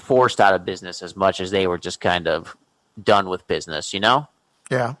were forced out of business as much as they were just kind of done with business,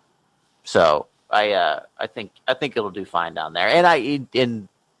 Yeah. So I think it'll do fine down there. And in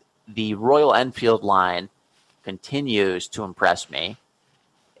the Royal Enfield line continues to impress me.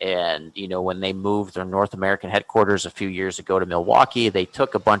 And, when they moved their North American headquarters a few years ago to Milwaukee, they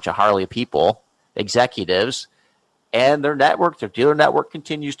took a bunch of Harley people, executives, and their dealer network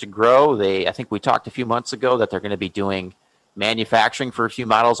continues to grow. I think we talked a few months ago that they're going to be doing manufacturing for a few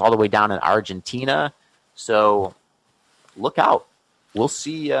models all the way down in Argentina. So look out. We'll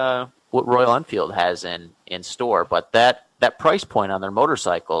see what Royal Enfield has in store. But that price point on their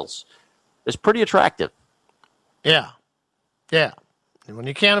motorcycles is pretty attractive. Yeah. Yeah. And when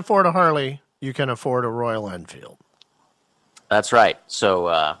you can't afford a Harley, you can afford a Royal Enfield. That's right.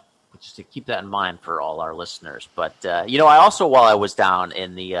 So just to keep that in mind for all our listeners. But, I also, while I was down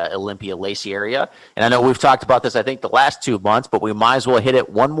in the Olympia Lacey area, and I know we've talked about this, I think, the last 2 months, but we might as well hit it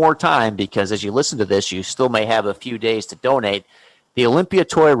one more time because as you listen to this, you still may have a few days to donate. The Olympia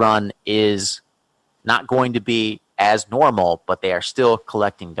Toy Run is not going to be as normal, but they are still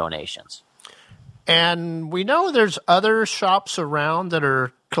collecting donations. And we know there's other shops around that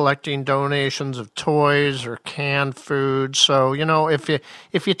are collecting donations of toys or canned food. So,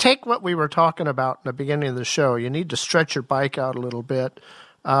 if you take what we were talking about in the beginning of the show, you need to stretch your bike out a little bit,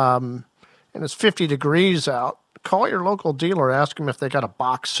 and it's 50 degrees out, call your local dealer, ask them if they got a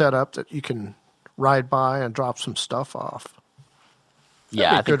box set up that you can ride by and drop some stuff off.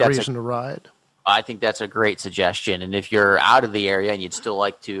 Yeah, I think that's a good reason to ride. I think that's a great suggestion. And if you're out of the area and you'd still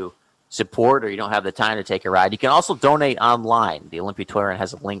like to support or you don't have the time to take a ride, you can also donate online. The Olympia Toy Run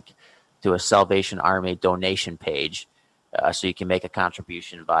has a link to a Salvation Army donation page, so you can make a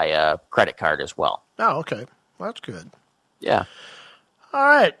contribution via credit card as well. Oh, okay. Well, that's good. Yeah. All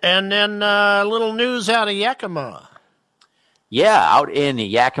right. And then a little news out of Yakima. Yeah, out in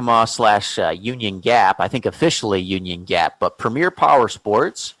Yakima/Union Gap, I think officially Union Gap, but Premier Power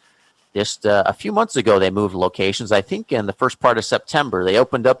Sports, just a few months ago, they moved locations. I think in the first part of September, they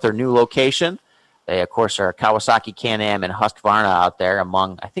opened up their new location. They, of course, are Kawasaki Can-Am and Husqvarna out there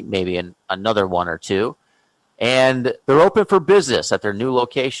among, I think, maybe another one or two. And they're open for business at their new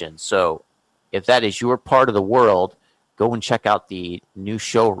location. So if that is your part of the world, go and check out the new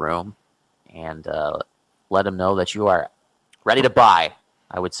showroom and let them know that you are ready to buy.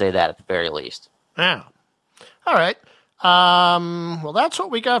 I would say that at the very least. Yeah. All right. Well, that's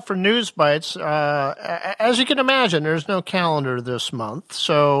what we got for News Bites. As you can imagine, there's no calendar this month,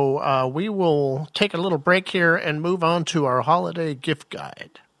 so we will take a little break here and move on to our holiday gift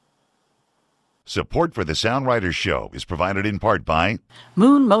guide. Support for the Sound Riders Show is provided in part by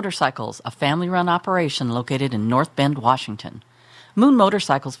Moon Motorcycles, a family-run operation located in North Bend, Washington. Moon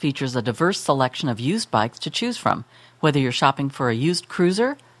Motorcycles features a diverse selection of used bikes to choose from, whether you're shopping for a used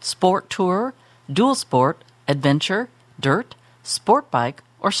cruiser, sport tourer, dual sport, adventure, dirt, sport bike,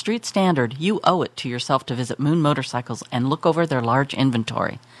 or street standard. You owe it to yourself to visit Moon Motorcycles and look over their large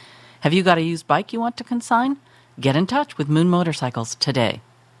inventory. Have you got a used bike you want to consign? Get in touch with Moon Motorcycles today.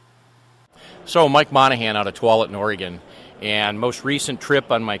 So, Mike Monahan out of Tualatin, Oregon, and most recent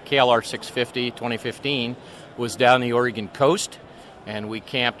trip on my KLR 650 2015 was down the Oregon coast, and we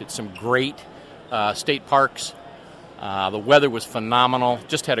camped at some great state parks. The weather was phenomenal,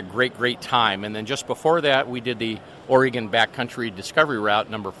 just had a great time. And then just before that, we did the Oregon Backcountry Discovery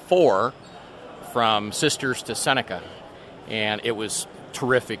Route number 4 from Sisters to Seneca, and it was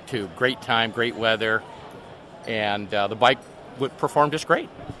terrific too. Great time, great weather, and the bike performed just great.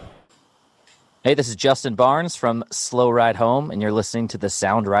 Hey, this is Justin Barnes from Slow Ride Home, and you're listening to the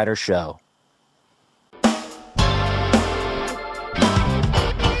Sound Rider Show.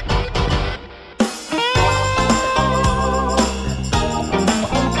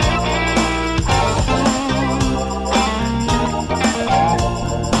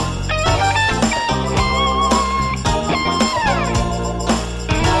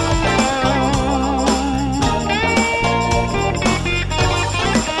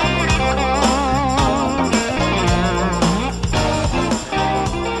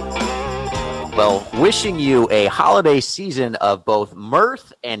 Wishing you a holiday season of both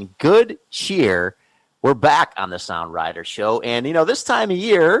mirth and good cheer. We're back on the Sound Rider Show. And, this time of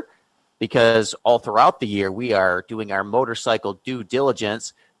year, because all throughout the year we are doing our motorcycle due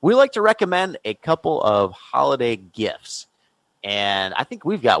diligence, we like to recommend a couple of holiday gifts. And I think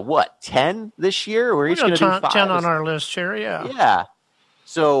we've got, 10 this year? We're each going to do 5. 10 on our list here, yeah. Yeah.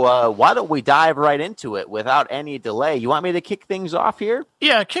 So why don't we dive right into it without any delay? You want me to kick things off here?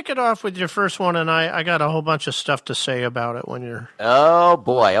 Yeah, kick it off with your first one, and I got a whole bunch of stuff to say about it when you're... Oh,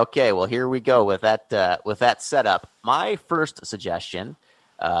 boy. Okay, well, here we go with that setup. My first suggestion,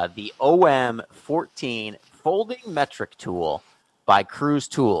 the OM14 Folding Metric Tool by Cruise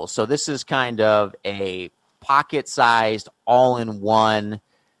Tools. So this is kind of a pocket-sized, all-in-one...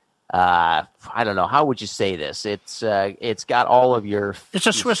 I don't know. How would you say this? It's got all of your... It's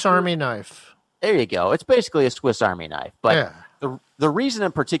a Swiss Army knife. There you go. It's basically a Swiss Army knife. But yeah. the reason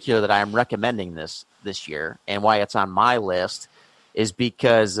in particular that I'm recommending this year and why it's on my list is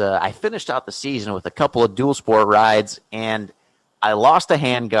because I finished out the season with a couple of dual sport rides, and I lost a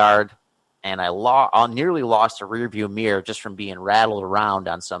handguard, and I nearly lost a rear view mirror just from being rattled around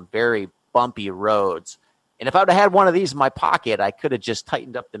on some very bumpy roads. And if I would have had one of these in my pocket, I could have just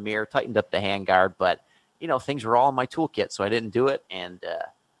tightened up the mirror, tightened up the handguard. But, things were all in my toolkit, so I didn't do it. And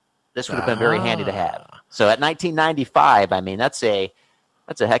this would have been very handy to have. So at $19.95, I mean, that's a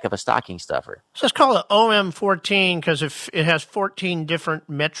heck of a stocking stuffer. So let's call it OM14 because it has 14 different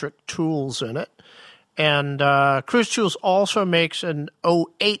metric tools in it. And Cruise Tools also makes an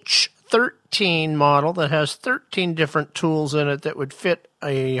OH13 model that has 13 different tools in it that would fit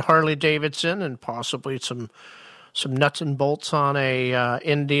a Harley Davidson and possibly some nuts and bolts on a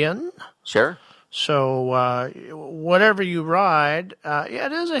Indian. Sure. So whatever you ride,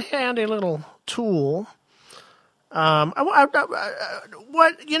 it is a handy little tool. What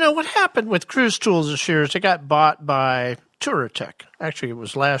happened with Cruise Tools this year is it got bought by Touratech. Actually, it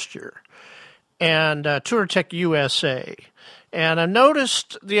was last year, and Touratech USA. And I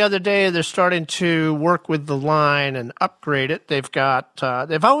noticed the other day they're starting to work with the line and upgrade it. They've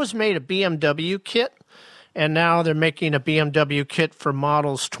always made a BMW kit, and now they're making a BMW kit for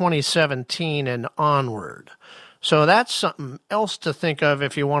models 2017 and onward. So that's something else to think of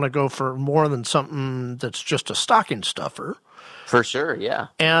if you want to go for more than something that's just a stocking stuffer. For sure, yeah.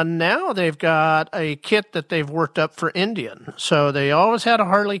 And now they've got a kit that they've worked up for Indian. So they always had a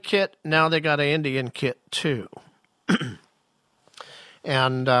Harley kit. Now they got an Indian kit too.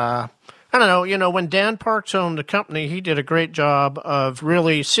 And I don't know, when Dan Parks owned the company, he did a great job of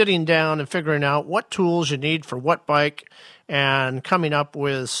really sitting down and figuring out what tools you need for what bike and coming up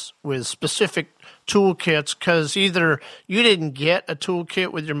with specific toolkits, because either you didn't get a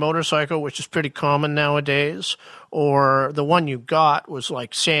toolkit with your motorcycle, which is pretty common nowadays, or the one you got was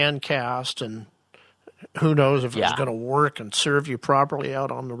like sand cast and who knows if it's going to work and serve you properly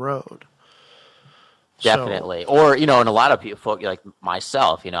out on the road. Definitely. Or, and a lot of people, like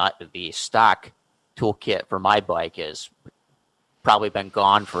myself, the stock toolkit for my bike has probably been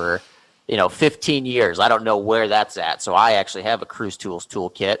gone for, 15 years. I don't know where that's at. So I actually have a Cruise Tools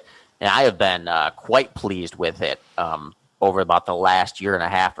toolkit, and I have been quite pleased with it over about the last year and a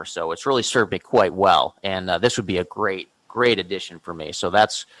half or so. It's really served me quite well, and this would be a great addition for me. So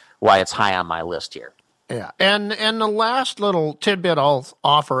that's why it's high on my list here. Yeah, and the last little tidbit I'll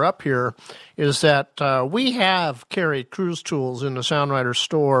offer up here is that we have carried Cruise Tools in the Sound Rider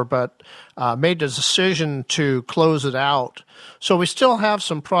store, but made the decision to close it out. So we still have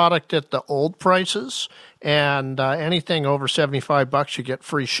some product at the old prices, and anything over $75 you get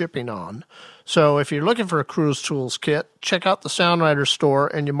free shipping on. So if you're looking for a Cruise Tools kit, check out the Sound Rider store,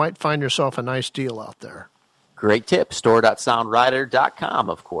 and you might find yourself a nice deal out there. Great tip, store.soundrider.com,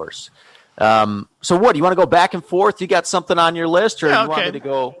 of course. So what, do you want to go back and forth? You got something on your list, or you want me to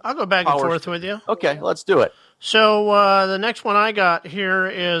go? I'll go back and forth with you. Okay, let's do it. So the next one I got here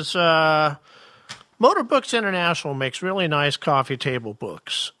is Motor Books International makes really nice coffee table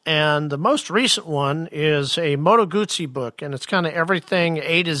books. And the most recent one is a Moto Guzzi book, and it's kind of everything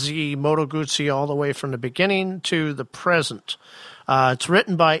A to Z Moto Guzzi all the way from the beginning to the present. It's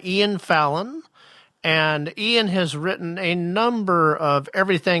written by Ian Fallon. And Ian has written a number of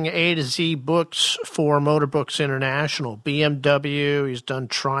everything A to Z books for Motor Books International. BMW, he's done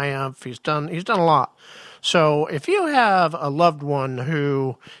Triumph, he's done a lot. So if you have a loved one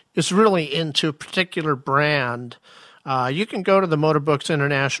who is really into a particular brand, you can go to the Motor Books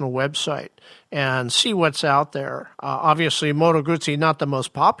International website and see what's out there. Obviously, Moto Guzzi, not the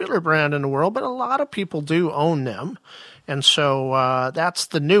most popular brand in the world, but a lot of people do own them. And so that's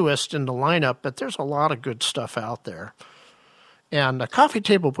the newest in the lineup, but there's a lot of good stuff out there. And the coffee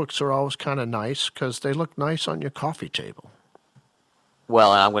table books are always kind of nice because they look nice on your coffee table.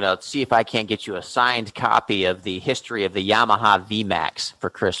 Well, I'm going to see if I can't get you a signed copy of the history of the Yamaha VMAX for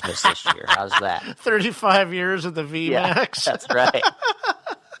Christmas this year. How's that? 35 years of the VMAX. Yeah, that's right.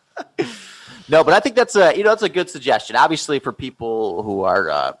 No, but I think that's a good suggestion. Obviously, for people who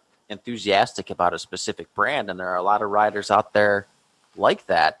are enthusiastic about a specific brand, and there are a lot of riders out there like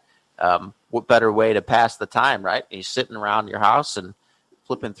that. What better way to pass the time, right? You're sitting around your house and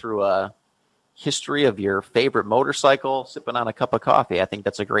flipping through a history of your favorite motorcycle, sipping on a cup of coffee. I think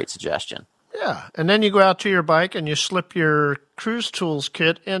that's a great suggestion. Yeah, and then you go out to your bike and you slip your Cruise Tools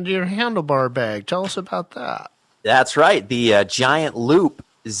kit into your handlebar bag. Tell us about that. That's right, the Giant Loop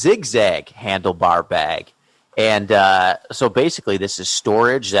Zigzag handlebar bag. And so basically this is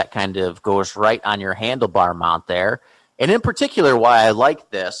storage that kind of goes right on your handlebar mount there. And in particular, why I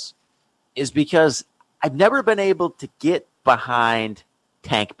like this is because I've never been able to get behind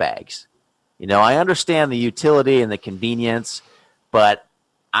tank bags. I understand the utility and the convenience, but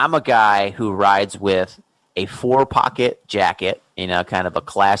I'm a guy who rides with a 4-pocket jacket, kind of a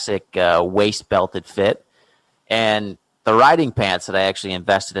classic waist-belted fit. And the riding pants that I actually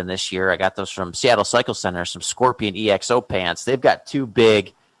invested in this year, I got those from Seattle Cycle Center, some Scorpion EXO pants. They've got 2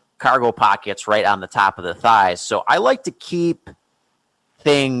 big cargo pockets right on the top of the thighs. So I like to keep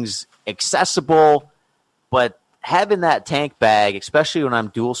things accessible, but having that tank bag, especially when I'm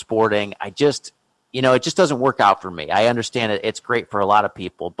dual sporting, it just doesn't work out for me. I understand it's great for a lot of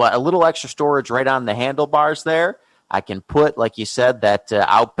people, but a little extra storage right on the handlebars there. I can put, like you said, that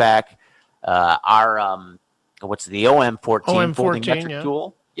Outback, what's the OM14 folding metric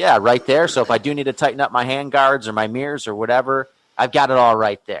tool? Yeah, right there. So if I do need to tighten up my hand guards or my mirrors or whatever, I've got it all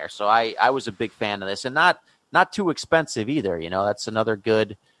right there. So I was a big fan of this, and not too expensive either. That's another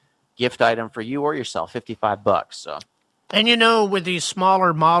good gift item for you or yourself, $55. So. And with these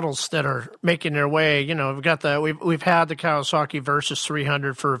smaller models that are making their way, we've had the Kawasaki Versys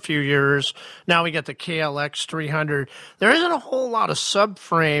 300 for a few years. Now we got the KLX 300. There isn't a whole lot of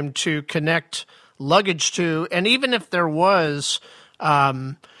subframe to connect luggage to, and even if there was,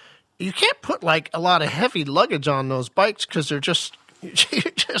 you can't put like a lot of heavy luggage on those bikes because you're just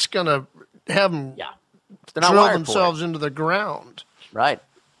gonna have them drill themselves into the ground. Right.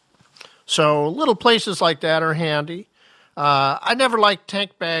 So little places like that are handy. I never liked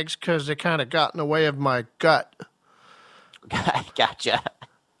tank bags because they kind of got in the way of my gut. Gotcha.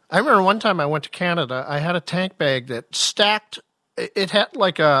 I remember one time I went to Canada. I had a tank bag that stacked. It had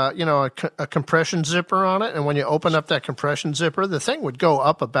like a compression zipper on it, and when you open up that compression zipper, the thing would go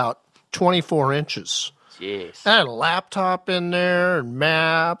up about 24 inches. Jeez. I had a laptop in there and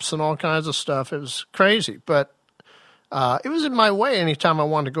maps and all kinds of stuff. It was crazy, but it was in my way anytime I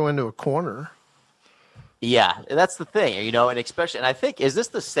wanted to go into a corner. Yeah, that's the thing, and especially, and I think, is this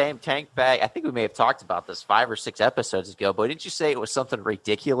the same tank bag? I think we may have talked about this 5 or 6 episodes ago, but didn't you say it was something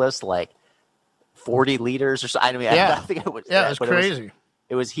ridiculous, like 40 liters or something? I mean, Yeah. I think it was. Yeah, it's crazy.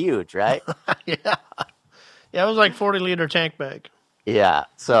 It was huge, right? Yeah. Yeah, it was like 40-liter tank bag. Yeah.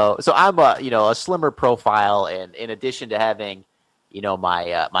 So I'm a slimmer profile, and in addition to having,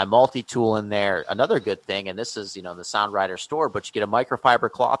 my multi-tool in there, another good thing, and this is, the Sound Rider store, but you get a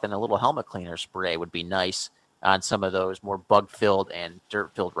microfiber cloth and a little helmet cleaner spray would be nice on some of those more bug-filled and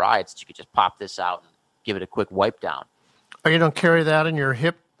dirt-filled rides. You could just pop this out and give it a quick wipe down. Oh, you don't carry that in your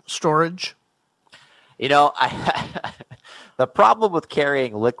hip storage? The problem with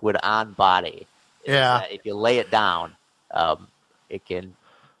carrying liquid on body is that if you lay it down, it can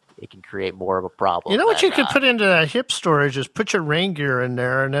create more of a problem. You know what you could put into that hip storage is put your rain gear in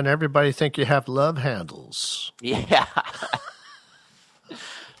there, and then everybody think you have love handles. Yeah.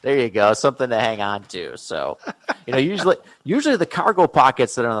 There you go, something to hang on to. So, usually the cargo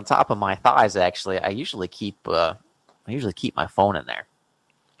pockets that are on the top of my thighs, actually, I usually keep my phone in there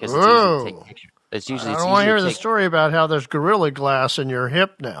because it's easy to take pictures. I don't want to hear the story about how there's Gorilla Glass in your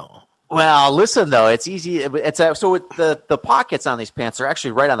hip now. Well, listen though, it's easy. The pockets on these pants are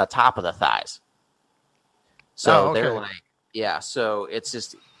actually right on the top of the thighs. So they're like, so it's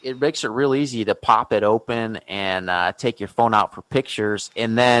just, it makes it real easy to pop it open and take your phone out for pictures,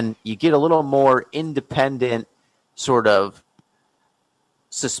 and then you get a little more independent sort of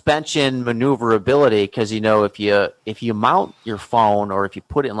suspension maneuverability because if you mount your phone or if you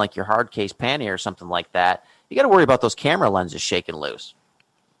put it in like your hard case panty or something like that, you got to worry about those camera lenses shaking loose.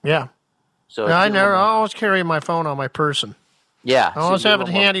 Yeah. So I always carry my phone on my person. Yeah. I always have it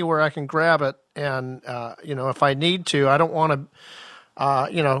handy where I can grab it, and if I need to, I don't want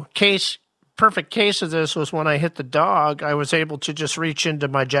to. Perfect case of this was when I hit the dog. I was able to just reach into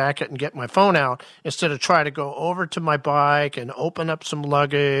my jacket and get my phone out instead of try to go over to my bike and open up some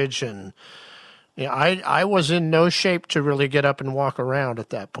luggage. And I was in no shape to really get up and walk around at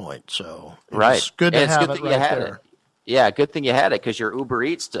that point. So it's good to have it right there. Yeah, good thing you had it because your Uber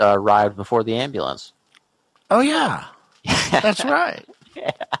Eats arrived before the ambulance. Oh, yeah. That's right.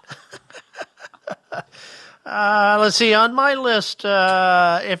 Yeah. Let's see. On my list,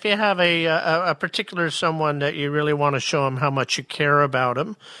 if you have a particular someone that you really want to show them how much you care about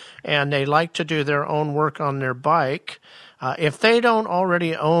them, and they like to do their own work on their bike, if they don't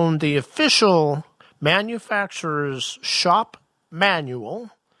already own the official manufacturer's shop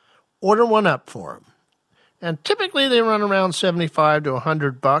manual, order one up for them. And typically they run around $75 to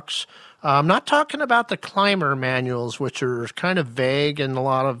 $100. I'm not talking about the climber manuals, which are kind of vague in a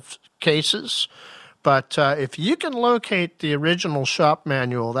lot of cases. But if you can locate the original shop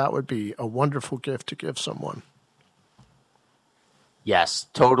manual, that would be a wonderful gift to give someone. Yes,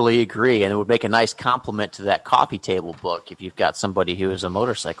 totally agree. And it would make a nice complement to that coffee table book if you've got somebody who is a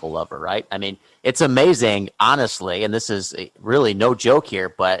motorcycle lover, right? I mean, it's amazing, honestly, and this is really no joke here,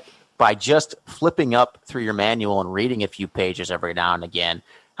 but by just flipping up through your manual and reading a few pages every now and again,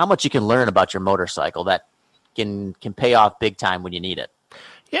 how much you can learn about your motorcycle that can pay off big time when you need it.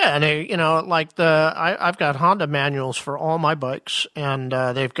 Yeah, and I've got Honda manuals for all my bikes, and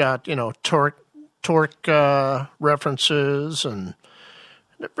they've got torque references, and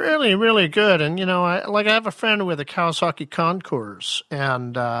they're really, really good. And I have a friend with a Kawasaki Concours,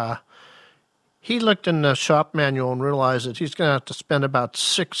 and he looked in the shop manual and realized that he's going to have to spend about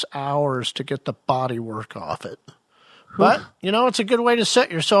 6 hours to get the body work off it. But, it's a good way to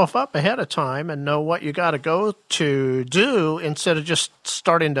set yourself up ahead of time and know what you got to go to do instead of just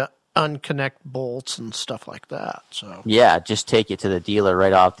starting to unconnect bolts and stuff like that. So yeah, just take it to the dealer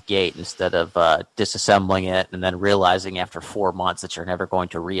right off the gate instead of disassembling it and then realizing after 4 months that you're never going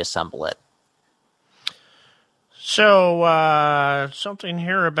to reassemble it. So something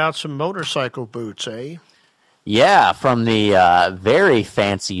here about some motorcycle boots, eh? Yeah, from the very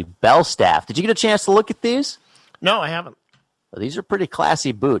fancy Bellstaff. Did you get a chance to look at these? No, I haven't. Well, these are pretty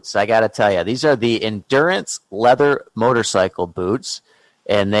classy boots, I got to tell you. These are the Endurance leather motorcycle boots,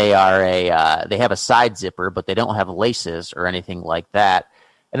 and they are they have a side zipper, but they don't have laces or anything like that.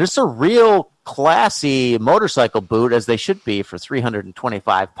 And it's a real classy motorcycle boot, as they should be for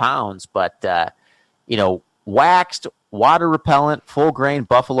 325 pounds. But waxed, water repellent, full grain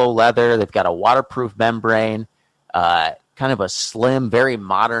buffalo leather. They've got a waterproof membrane, kind of a slim, very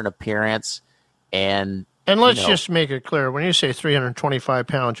modern appearance, and let's just make it clear, when you say 325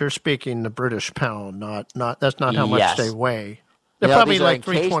 pounds, you're speaking the British pound, not that's not how much they weigh. They're probably these like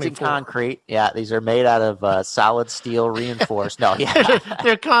are encased 324. in concrete. Yeah, these are made out of solid steel reinforced. No, yeah.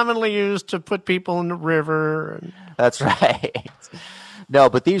 They're commonly used to put people in the river. That's right. No,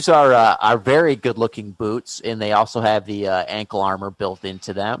 but these are very good-looking boots, and they also have the ankle armor built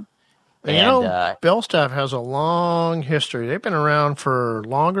into them. And Bellstaff has a long history. They've been around for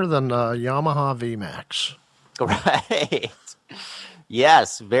longer than the Yamaha VMAX. Right.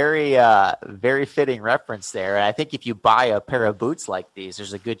 Yes, very fitting reference there. And I think if you buy a pair of boots like these,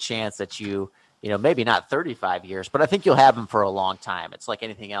 there's a good chance that you maybe not 35 years, but I think you'll have them for a long time. It's like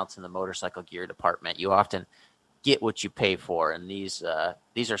anything else in the motorcycle gear department. You often get what you pay for, and these are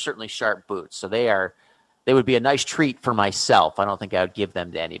certainly sharp boots. So they would be a nice treat for myself. I don't think I would give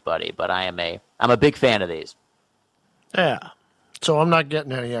them to anybody, but I'm a big fan of these. Yeah. So I'm not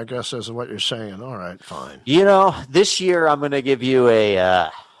getting any, I guess, is what you're saying. All right, fine. This year I'm going to give you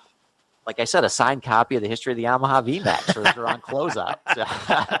like I said, a signed copy of the history of the Yamaha VMAX for they're on closeout.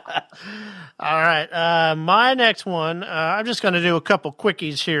 All right. My next one, I'm just going to do a couple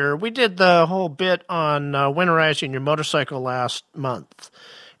quickies here. We did the whole bit on winterizing your motorcycle last month.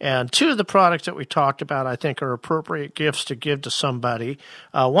 And two of the products that we talked about, I think, are appropriate gifts to give to somebody.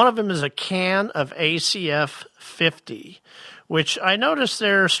 One of them is a can of ACF 50, which I noticed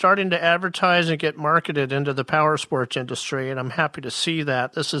they're starting to advertise and get marketed into the power sports industry, and I'm happy to see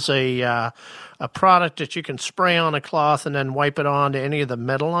that. This is a product that you can spray on a cloth and then wipe it on to any of the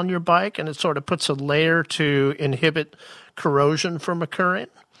metal on your bike, and it sort of puts a layer to inhibit corrosion from occurring.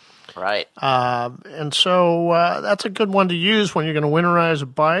 Right. And so that's a good one to use when you're going to winterize a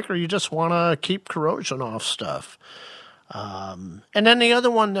bike or you just want to keep corrosion off stuff. And then the other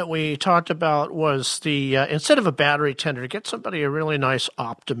one that we talked about was the instead of a battery tender, get somebody a really nice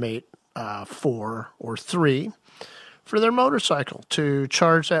Optimate 4 or 3 for their motorcycle to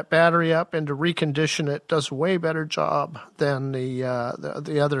charge that battery up and to recondition it. Does a way better job than the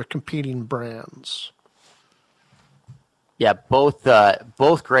other competing brands. Yeah, both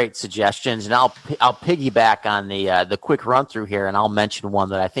great suggestions, and I'll piggyback on the quick run through here, and I'll mention one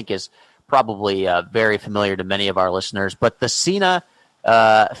that I think is probably very familiar to many of our listeners. But the Sena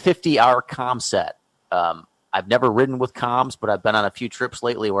 50-hour comm set. I've never ridden with comms, but I've been on a few trips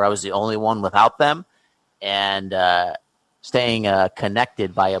lately where I was the only one without them, and staying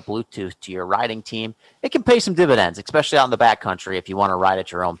connected via Bluetooth to your riding team, it can pay some dividends, especially out in the backcountry if you want to ride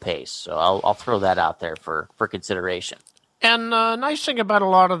at your own pace. So I'll throw that out there for consideration. And the nice thing about a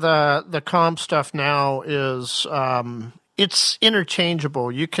lot of the comm stuff now is it's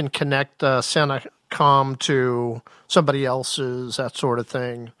interchangeable. You can connect the Sena comm to somebody else's, that sort of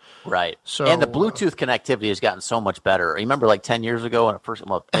thing. Right. So, and the Bluetooth connectivity has gotten so much better. Remember, like 10 years ago, when it first,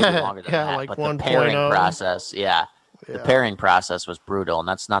 well, maybe longer than that, like but 1.0. the pairing process, the pairing process was brutal, and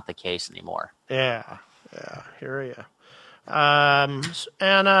that's not the case anymore. Yeah, hear you. And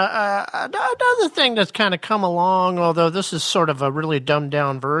another thing that's kind of come along, although this is sort of a really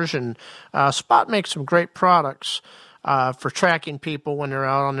dumbed-down version, Spot makes some great products for tracking people when they're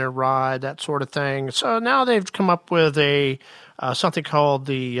out on their ride, that sort of thing. So now they've come up with something called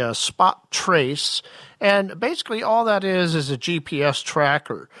the Spot Trace, and basically all that is a GPS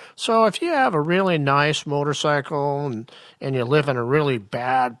tracker. So if you have a really nice motorcycle and you live in a really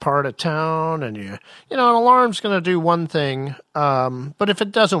bad part of town, and an alarm's going to do one thing, but if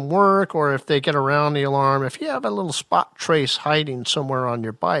it doesn't work or if they get around the alarm, if you have a little Spot Trace hiding somewhere on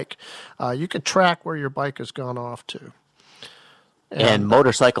your bike, you can track where your bike has gone off to. And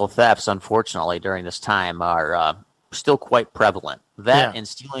motorcycle thefts, unfortunately, during this time are still quite prevalent. That and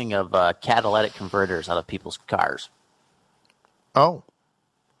stealing of catalytic converters out of people's cars. Oh.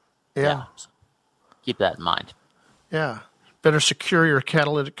 Yeah. So keep that in mind. Yeah. Better secure your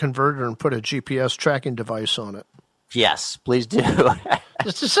catalytic converter and put a GPS tracking device on it. Yes, please do.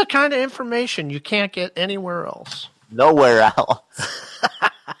 This is the kind of information you can't get anywhere else. Nowhere else.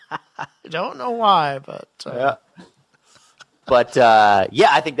 I don't know why, but... But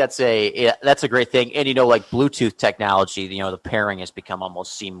I think that's a great thing. And like Bluetooth technology, the pairing has become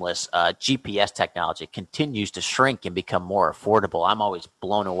almost seamless. GPS technology continues to shrink and become more affordable. I'm always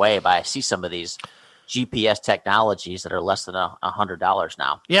blown away by I see some of these GPS technologies that are less than $100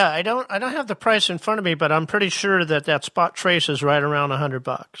 now. Yeah, I don't have the price in front of me, but I'm pretty sure that Spot Trace is right around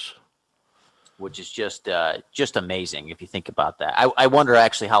 $100. Which is just amazing if you think about that. I wonder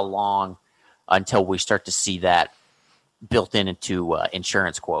actually how long until we start to see that built into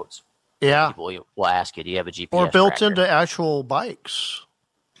insurance quotes. Yeah. People will ask you, do you have a GPS or built tracker? into actual bikes.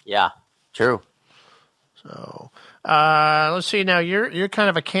 Yeah, true. So let's see. Now you're kind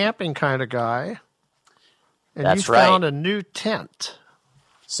of a camping kind of guy, and That's you right. found a new tent.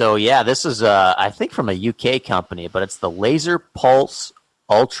 So this is I think from a UK company, but it's the Laser Pulse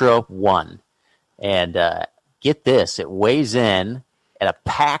Ultra 1, and get this, it weighs in at a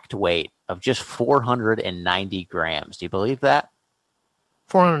packed weight of just 490 grams. Do you believe that?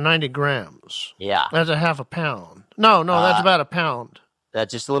 490 grams. Yeah. That's a half a pound. No, that's about a pound.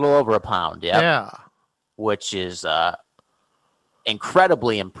 That's just a little over a pound. Yep. Yeah. Which is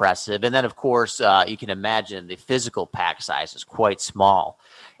incredibly impressive. And then, of course, you can imagine the physical pack size is quite small.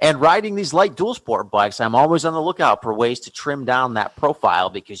 And riding these light dual sport bikes, I'm always on the lookout for ways to trim down that profile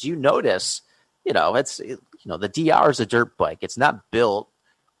because you notice, the DR is a dirt bike. It's not built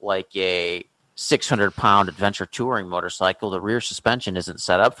like a 600-pound adventure touring motorcycle. The rear suspension isn't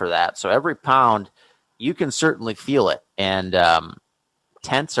set up for that. So every pound, you can certainly feel it. And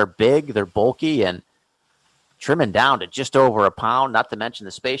tents are big, they're bulky, and trimming down to just over a pound, not to mention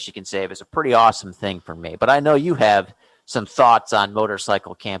the space you can save, is a pretty awesome thing for me. But I know you have some thoughts on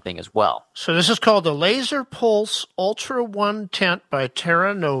motorcycle camping as well. So this is called the Laser Pulse Ultra One tent by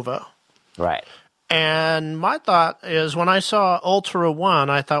Terra Nova. Right. And my thought is when I saw Ultra One,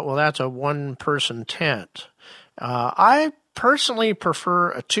 I thought, well, that's a one-person tent. I personally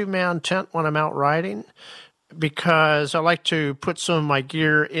prefer a two-man tent when I'm out riding because I like to put some of my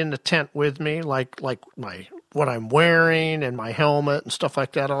gear in the tent with me, like what I'm wearing and my helmet and stuff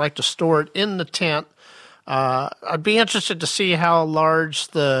like that. I like to store it in the tent. I'd be interested to see how large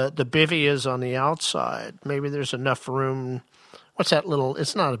the bivvy is on the outside. Maybe there's enough room. What's that little?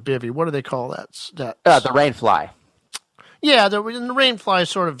 It's not a bivvy. What do they call that? The rainfly. Yeah, the rainfly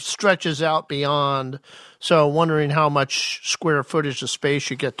sort of stretches out beyond. So wondering how much square footage of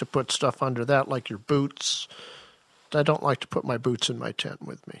space you get to put stuff under that, like your boots. I don't like to put my boots in my tent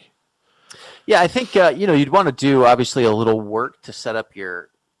with me. Yeah, I think you'd want to do obviously a little work to set up your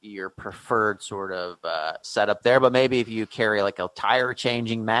preferred sort of setup there, but maybe if you carry like a tire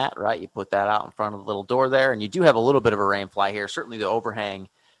changing mat, right, you put that out in front of the little door there, and you do have a little bit of a rain fly here. Certainly the overhang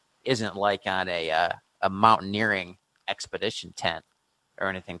isn't like on a mountaineering expedition tent or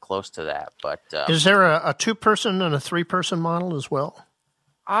anything close to that. But is there a two-person and a three-person model as well?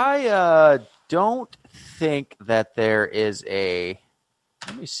 I don't think that there is a.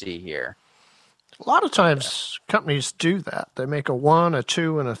 Let me see here. A lot of times companies do that. They make a 1, a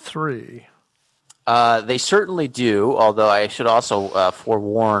 2, and a 3. They certainly do, although I should also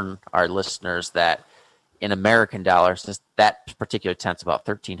forewarn our listeners that in American dollars, that particular tent's about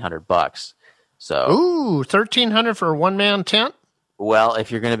 $1,300. So, ooh, $1,300 for a one-man tent? Well,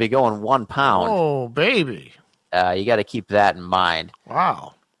 if you're going to be going 1 pound, oh, baby, you got to keep that in mind.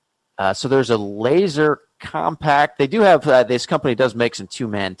 Wow. So there's a Laser Compact. They do have this company does make some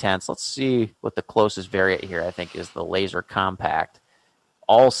two-man tents. Let's see what the closest variant here I think is the Laser Compact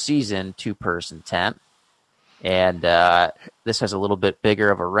all-season two-person tent, and this has a little bit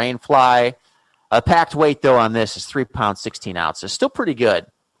bigger of a rain fly. Packed weight though on this is 3 pounds 16 ounces. Still pretty good.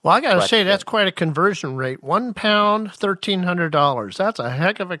 Well, I got to say that's quite a conversion rate. 1 pound, $1,300. That's a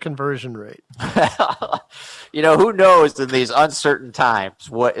heck of a conversion rate. Who knows in these uncertain times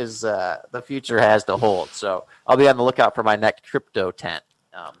what is the future has to hold. So I'll be on the lookout for my next crypto tent.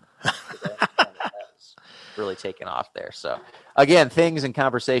 That's really taken off there. So again, things and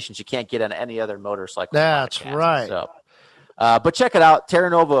conversations you can't get on any other motorcycle. That's podcast. right. So, but check it out,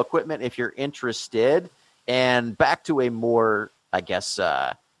 Terra Nova equipment if you're interested. And back to a more, I guess,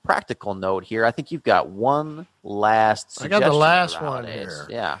 practical note here. I think you've got one last suggestion. I got the last one here.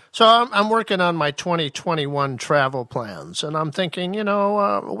 Yeah. So I'm working on my 2021 travel plans, and I'm thinking,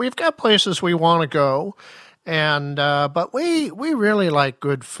 we've got places we want to go, and but we really like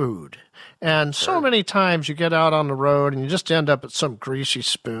good food. And so many times you get out on the road and you just end up at some greasy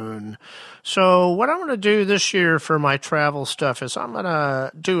spoon. So what I'm going to do this year for my travel stuff is I'm going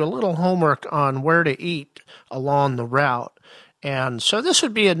to do a little homework on where to eat along the route. And so this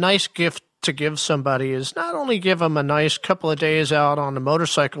would be a nice gift to give somebody, is not only give them a nice couple of days out on the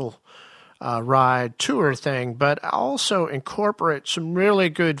motorcycle ride tour thing, but also incorporate some really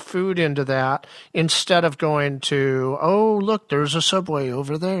good food into that instead of going to, oh, look, there's a Subway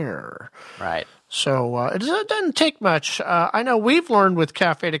over there. Right. So it doesn't take much. I know we've learned with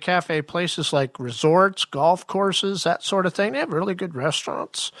Cafe to Cafe places like resorts, golf courses, that sort of thing. They have really good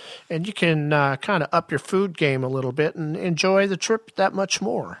restaurants, and you can kind of up your food game a little bit and enjoy the trip that much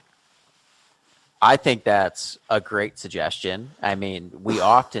more. I think that's a great suggestion. I mean, we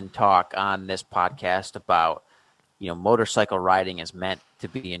often talk on this podcast about, motorcycle riding is meant to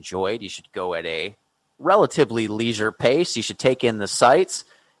be enjoyed. You should go at a relatively leisure pace. You should take in the sights.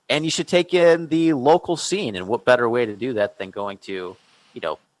 And you should take in the local scene, and what better way to do that than going to,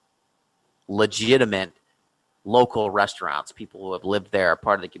 legitimate local restaurants. People who have lived there, are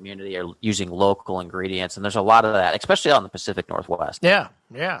part of the community, are using local ingredients, and there's a lot of that, especially out in the Pacific Northwest. Yeah.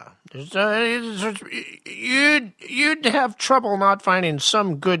 You'd have trouble not finding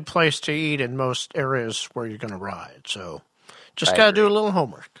some good place to eat in most areas where you're going to ride. So Just got to do a little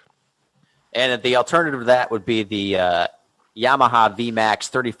homework. And the alternative to that would be the Yamaha VMAX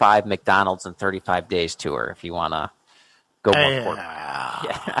 35 McDonald's in 35 days tour if you want to go more forward.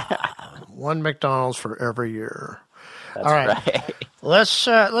 One McDonald's for every year. That's All right. right.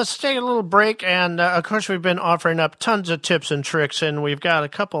 Let's take a little break, and of course we've been offering up tons of tips and tricks, and we've got a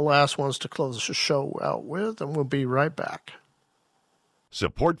couple last ones to close the show out with, and we'll be right back.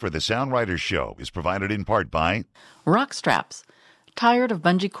 Support for the Sound Riders Show is provided in part by Rock straps. Tired of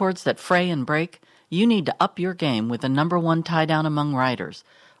bungee cords that fray and break? You need to up your game with the #1 tie-down among riders.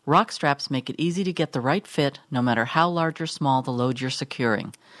 Rock straps make it easy to get the right fit no matter how large or small the load you're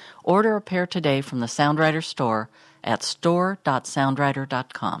securing. Order a pair today from the Soundrider store at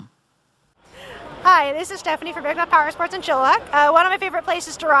store.soundrider.com. Hi, this is Stephanie from Big Mouth Power Sports in Chilliwack. One of my favorite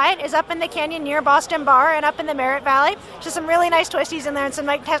places to ride is up in the canyon near Boston Bar and up in the Merritt Valley. Just some really nice twisties in there and some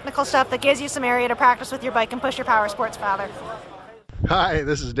like technical stuff that gives you some area to practice with your bike and push your power sports farther. Hi,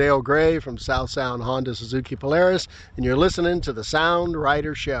 this is Dale Gray from South Sound Honda Suzuki Polaris, and you're listening to the Sound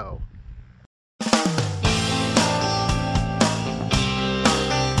Rider Show.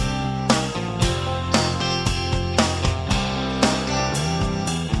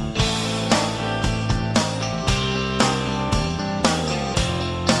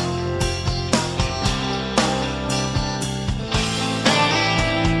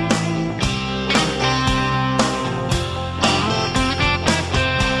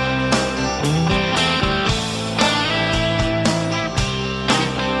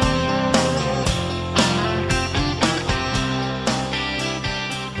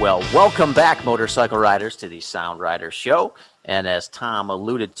 Well, welcome back, motorcycle riders, to the Sound Rider Show. And as Tom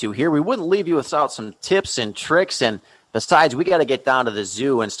alluded to here, we wouldn't leave you without some tips and tricks. And besides, we got to get down to the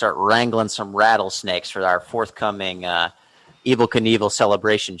zoo and start wrangling some rattlesnakes for our forthcoming Evel Knievel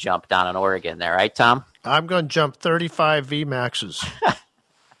celebration jump down in Oregon there, right, Tom? I'm going to jump 35 VMAXs.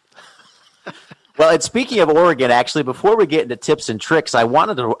 Well, and speaking of Oregon, actually, before we get into tips and tricks, I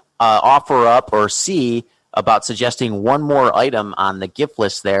wanted to offer up or see about suggesting one more item on the gift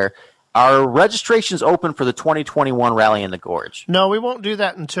list there. Are registrations open for the 2021 Rally in the Gorge? No, we won't do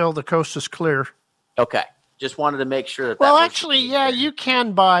that until the coast is clear. Okay. Just wanted to make sure that Well, that actually, yeah, you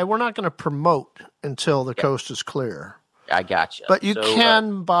can buy. We're not going to promote until the coast is clear. I gotcha. But you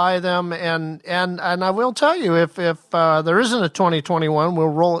can buy them, and I will tell you, if there isn't a 2021, we'll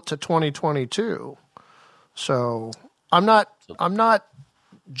roll it to 2022. So I'm not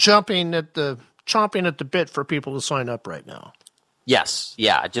chomping at the bit for people to sign up right now. Yes,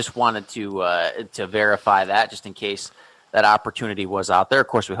 yeah. I just wanted to verify that, just in case that opportunity was out there. Of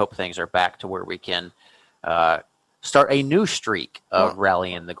course, we hope things are back to where we can start a new streak of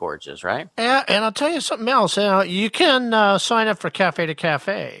Rally in the Gorges, right? And I'll tell you something else. You can sign up for Cafe to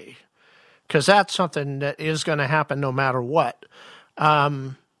Cafe, because that's something that is going to happen no matter what.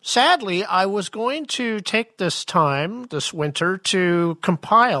 Sadly, I was going to take this winter, to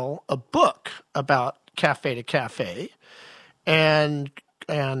compile a book about Cafe to Cafe and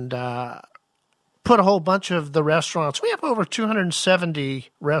put a whole bunch of the restaurants. We have over 270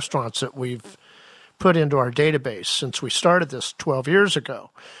 restaurants that we've put into our database since we started this 12 years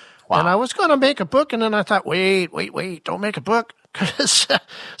ago. Wow. And I was going to make a book, and then I thought, wait, don't make a book, because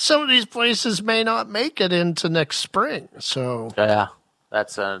some of these places may not make it into next spring. So yeah.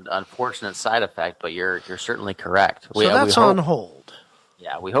 That's an unfortunate side effect, but you're certainly correct. So that's on hold.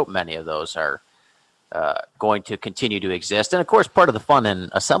 Yeah, we hope many of those are going to continue to exist. And, of course, part of the fun in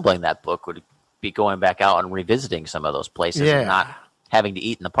assembling that book would be going back out and revisiting some of those places and not having to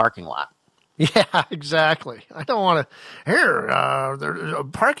eat in the parking lot. Yeah, exactly. I don't want to. There's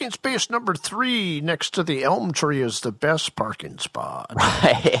parking space number 3 next to the elm tree is the best parking spot.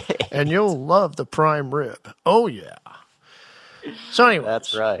 Right. And you'll love the prime rib. Oh, yeah. So anyway,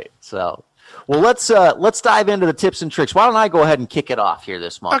 that's right. So, well, let's dive into the tips and tricks. Why don't I go ahead and kick it off here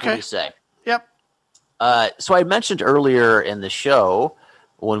this month? Okay. What do you say? Yep. So I mentioned earlier in the show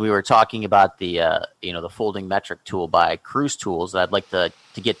when we were talking about the the folding metric tool by Cruise Tools that I'd like to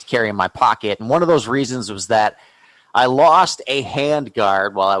get to carry in my pocket, and one of those reasons was that I lost a hand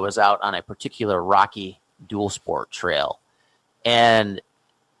guard while I was out on a particular rocky dual sport trail, and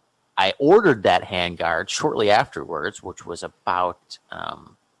I ordered that handguard shortly afterwards, which was about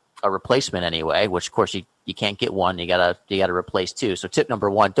a replacement anyway, which of course you can't get one. You gotta replace 2. So tip number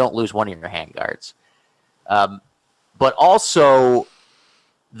 1, don't lose one of your handguards. But also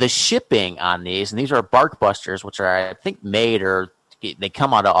the shipping on these, and these are Bark Busters, which are I think made or they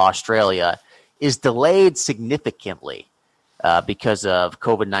come out of Australia, is delayed significantly because of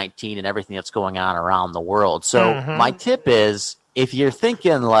COVID-19 and everything that's going on around the world. So my tip is, if you're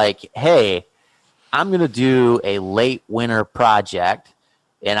thinking like, hey, I'm going to do a late winter project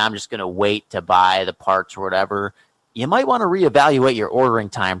and I'm just going to wait to buy the parts or whatever, you might want to reevaluate your ordering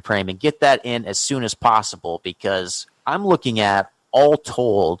time frame and get that in as soon as possible, because I'm looking at, all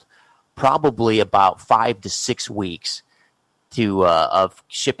told, probably about 5 to 6 weeks of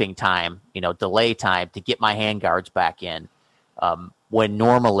shipping time, delay time to get my handguards back in. When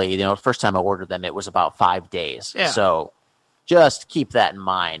normally, the first time I ordered them, it was about 5 days. Yeah. So just keep that in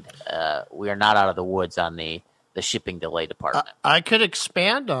mind. We are not out of the woods on the shipping delay department. I could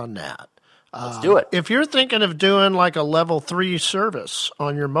expand on that. Let's do it. If you're thinking of doing like a level 3 service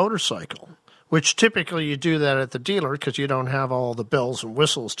on your motorcycle, which typically you do that at the dealer because you don't have all the bells and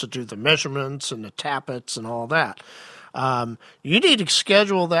whistles to do the measurements and the tappets and all that. You need to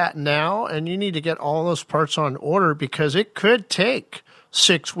schedule that now, and you need to get all those parts on order, because it could take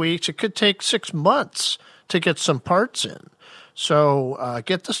 6 weeks. It could take 6 months to get some parts in. So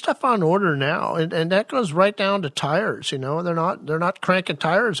get the stuff on order now, and that goes right down to tires. They're not cranking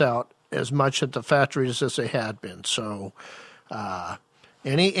tires out as much at the factories as they had been. So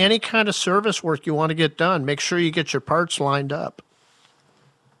any kind of service work you want to get done, make sure you get your parts lined up.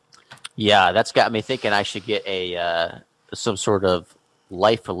 Yeah, that's got me thinking I should get some sort of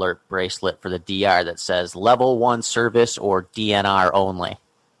life alert bracelet for the DR that says level 1 service or DNR only,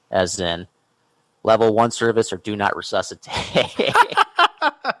 as in level 1 service or do not resuscitate.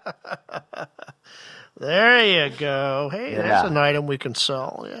 There you go. Hey, that's an item we can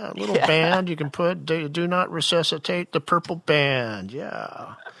sell. Yeah, a little band you can put, do not resuscitate, the purple band.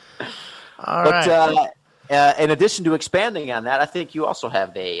 Yeah. All right. In addition to expanding on that, I think you also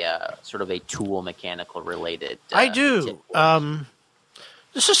have a sort of a tool mechanical related. I do.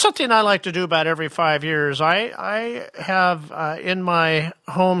 This is something I like to do about every 5 years. I have in my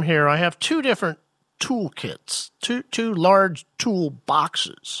home here, I have 2 different tool kits, two large tool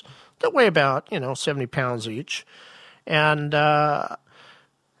boxes that weigh about 70 pounds each, and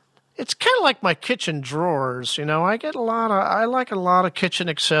it's kind of like my kitchen drawers. I like a lot of kitchen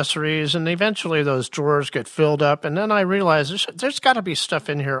accessories, and eventually those drawers get filled up, and then I realize there's got to be stuff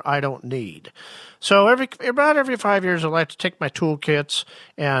in here I don't need. So about every 5 years, I like to take my tool kits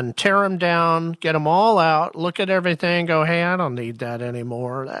and tear them down, get them all out, look at everything, go, hey, I don't need that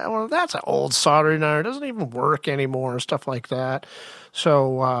anymore. Well, that's an old soldering iron. It doesn't even work anymore and stuff like that.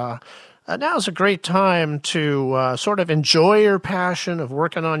 So now's a great time to sort of enjoy your passion of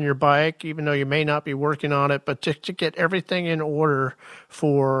working on your bike, even though you may not be working on it, but to get everything in order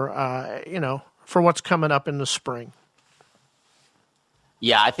for what's coming up in the spring.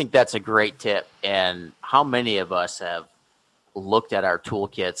 Yeah, I think that's a great tip. And how many of us have looked at our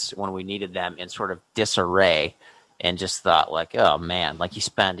toolkits when we needed them in sort of disarray and just thought like, oh man, like you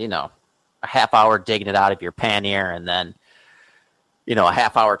spend, a half hour digging it out of your pannier and then, a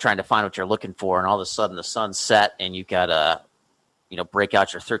half hour trying to find what you're looking for. And all of a sudden the sun's set and you got to, break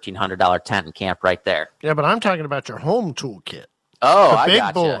out your $1,300 tent and camp right there. Yeah, but I'm talking about your home toolkit. Oh, I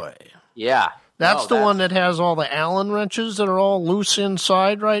gotcha. Boy. Yeah. That's the one that has all the Allen wrenches that are all loose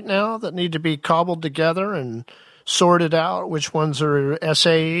inside right now that need to be cobbled together and sorted out. Which ones are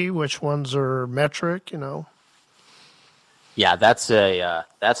SAE, which ones are metric, Yeah, that's an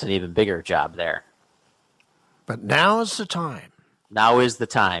even bigger job there. But now is the time. Now is the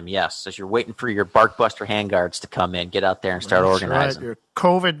time, yes. As you're waiting for your Barkbuster handguards to come in, get out there and start organizing. Right, your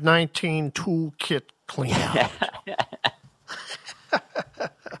COVID-19 toolkit cleanout.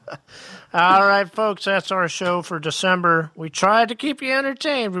 All right, folks, that's our show for December. We tried to keep you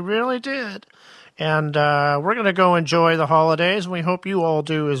entertained. We really did. And we're going to go enjoy the holidays. We hope you all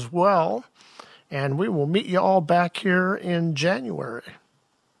do as well. And we will meet you all back here in January.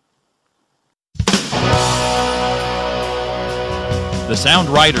 The Sound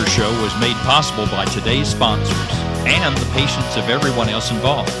Rider Show was made possible by today's sponsors and the patience of everyone else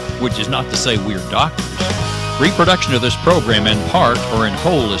involved, which is not to say we're doctors. Reproduction of this program in part or in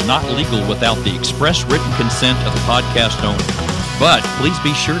whole is not legal without the express written consent of the podcast owner. But please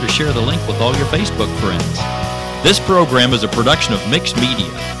be sure to share the link with all your Facebook friends. This program is a production of Mixed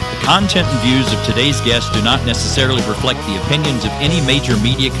Media. The content and views of today's guests do not necessarily reflect the opinions of any major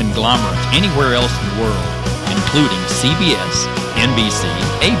media conglomerate anywhere else in the world, including CBS, NBC,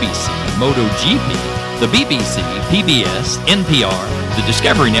 ABC, MotoGP, the BBC, PBS, NPR, the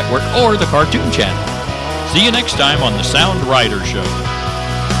Discovery Network, or the Cartoon Channel. See you next time on the Sound Rider Show.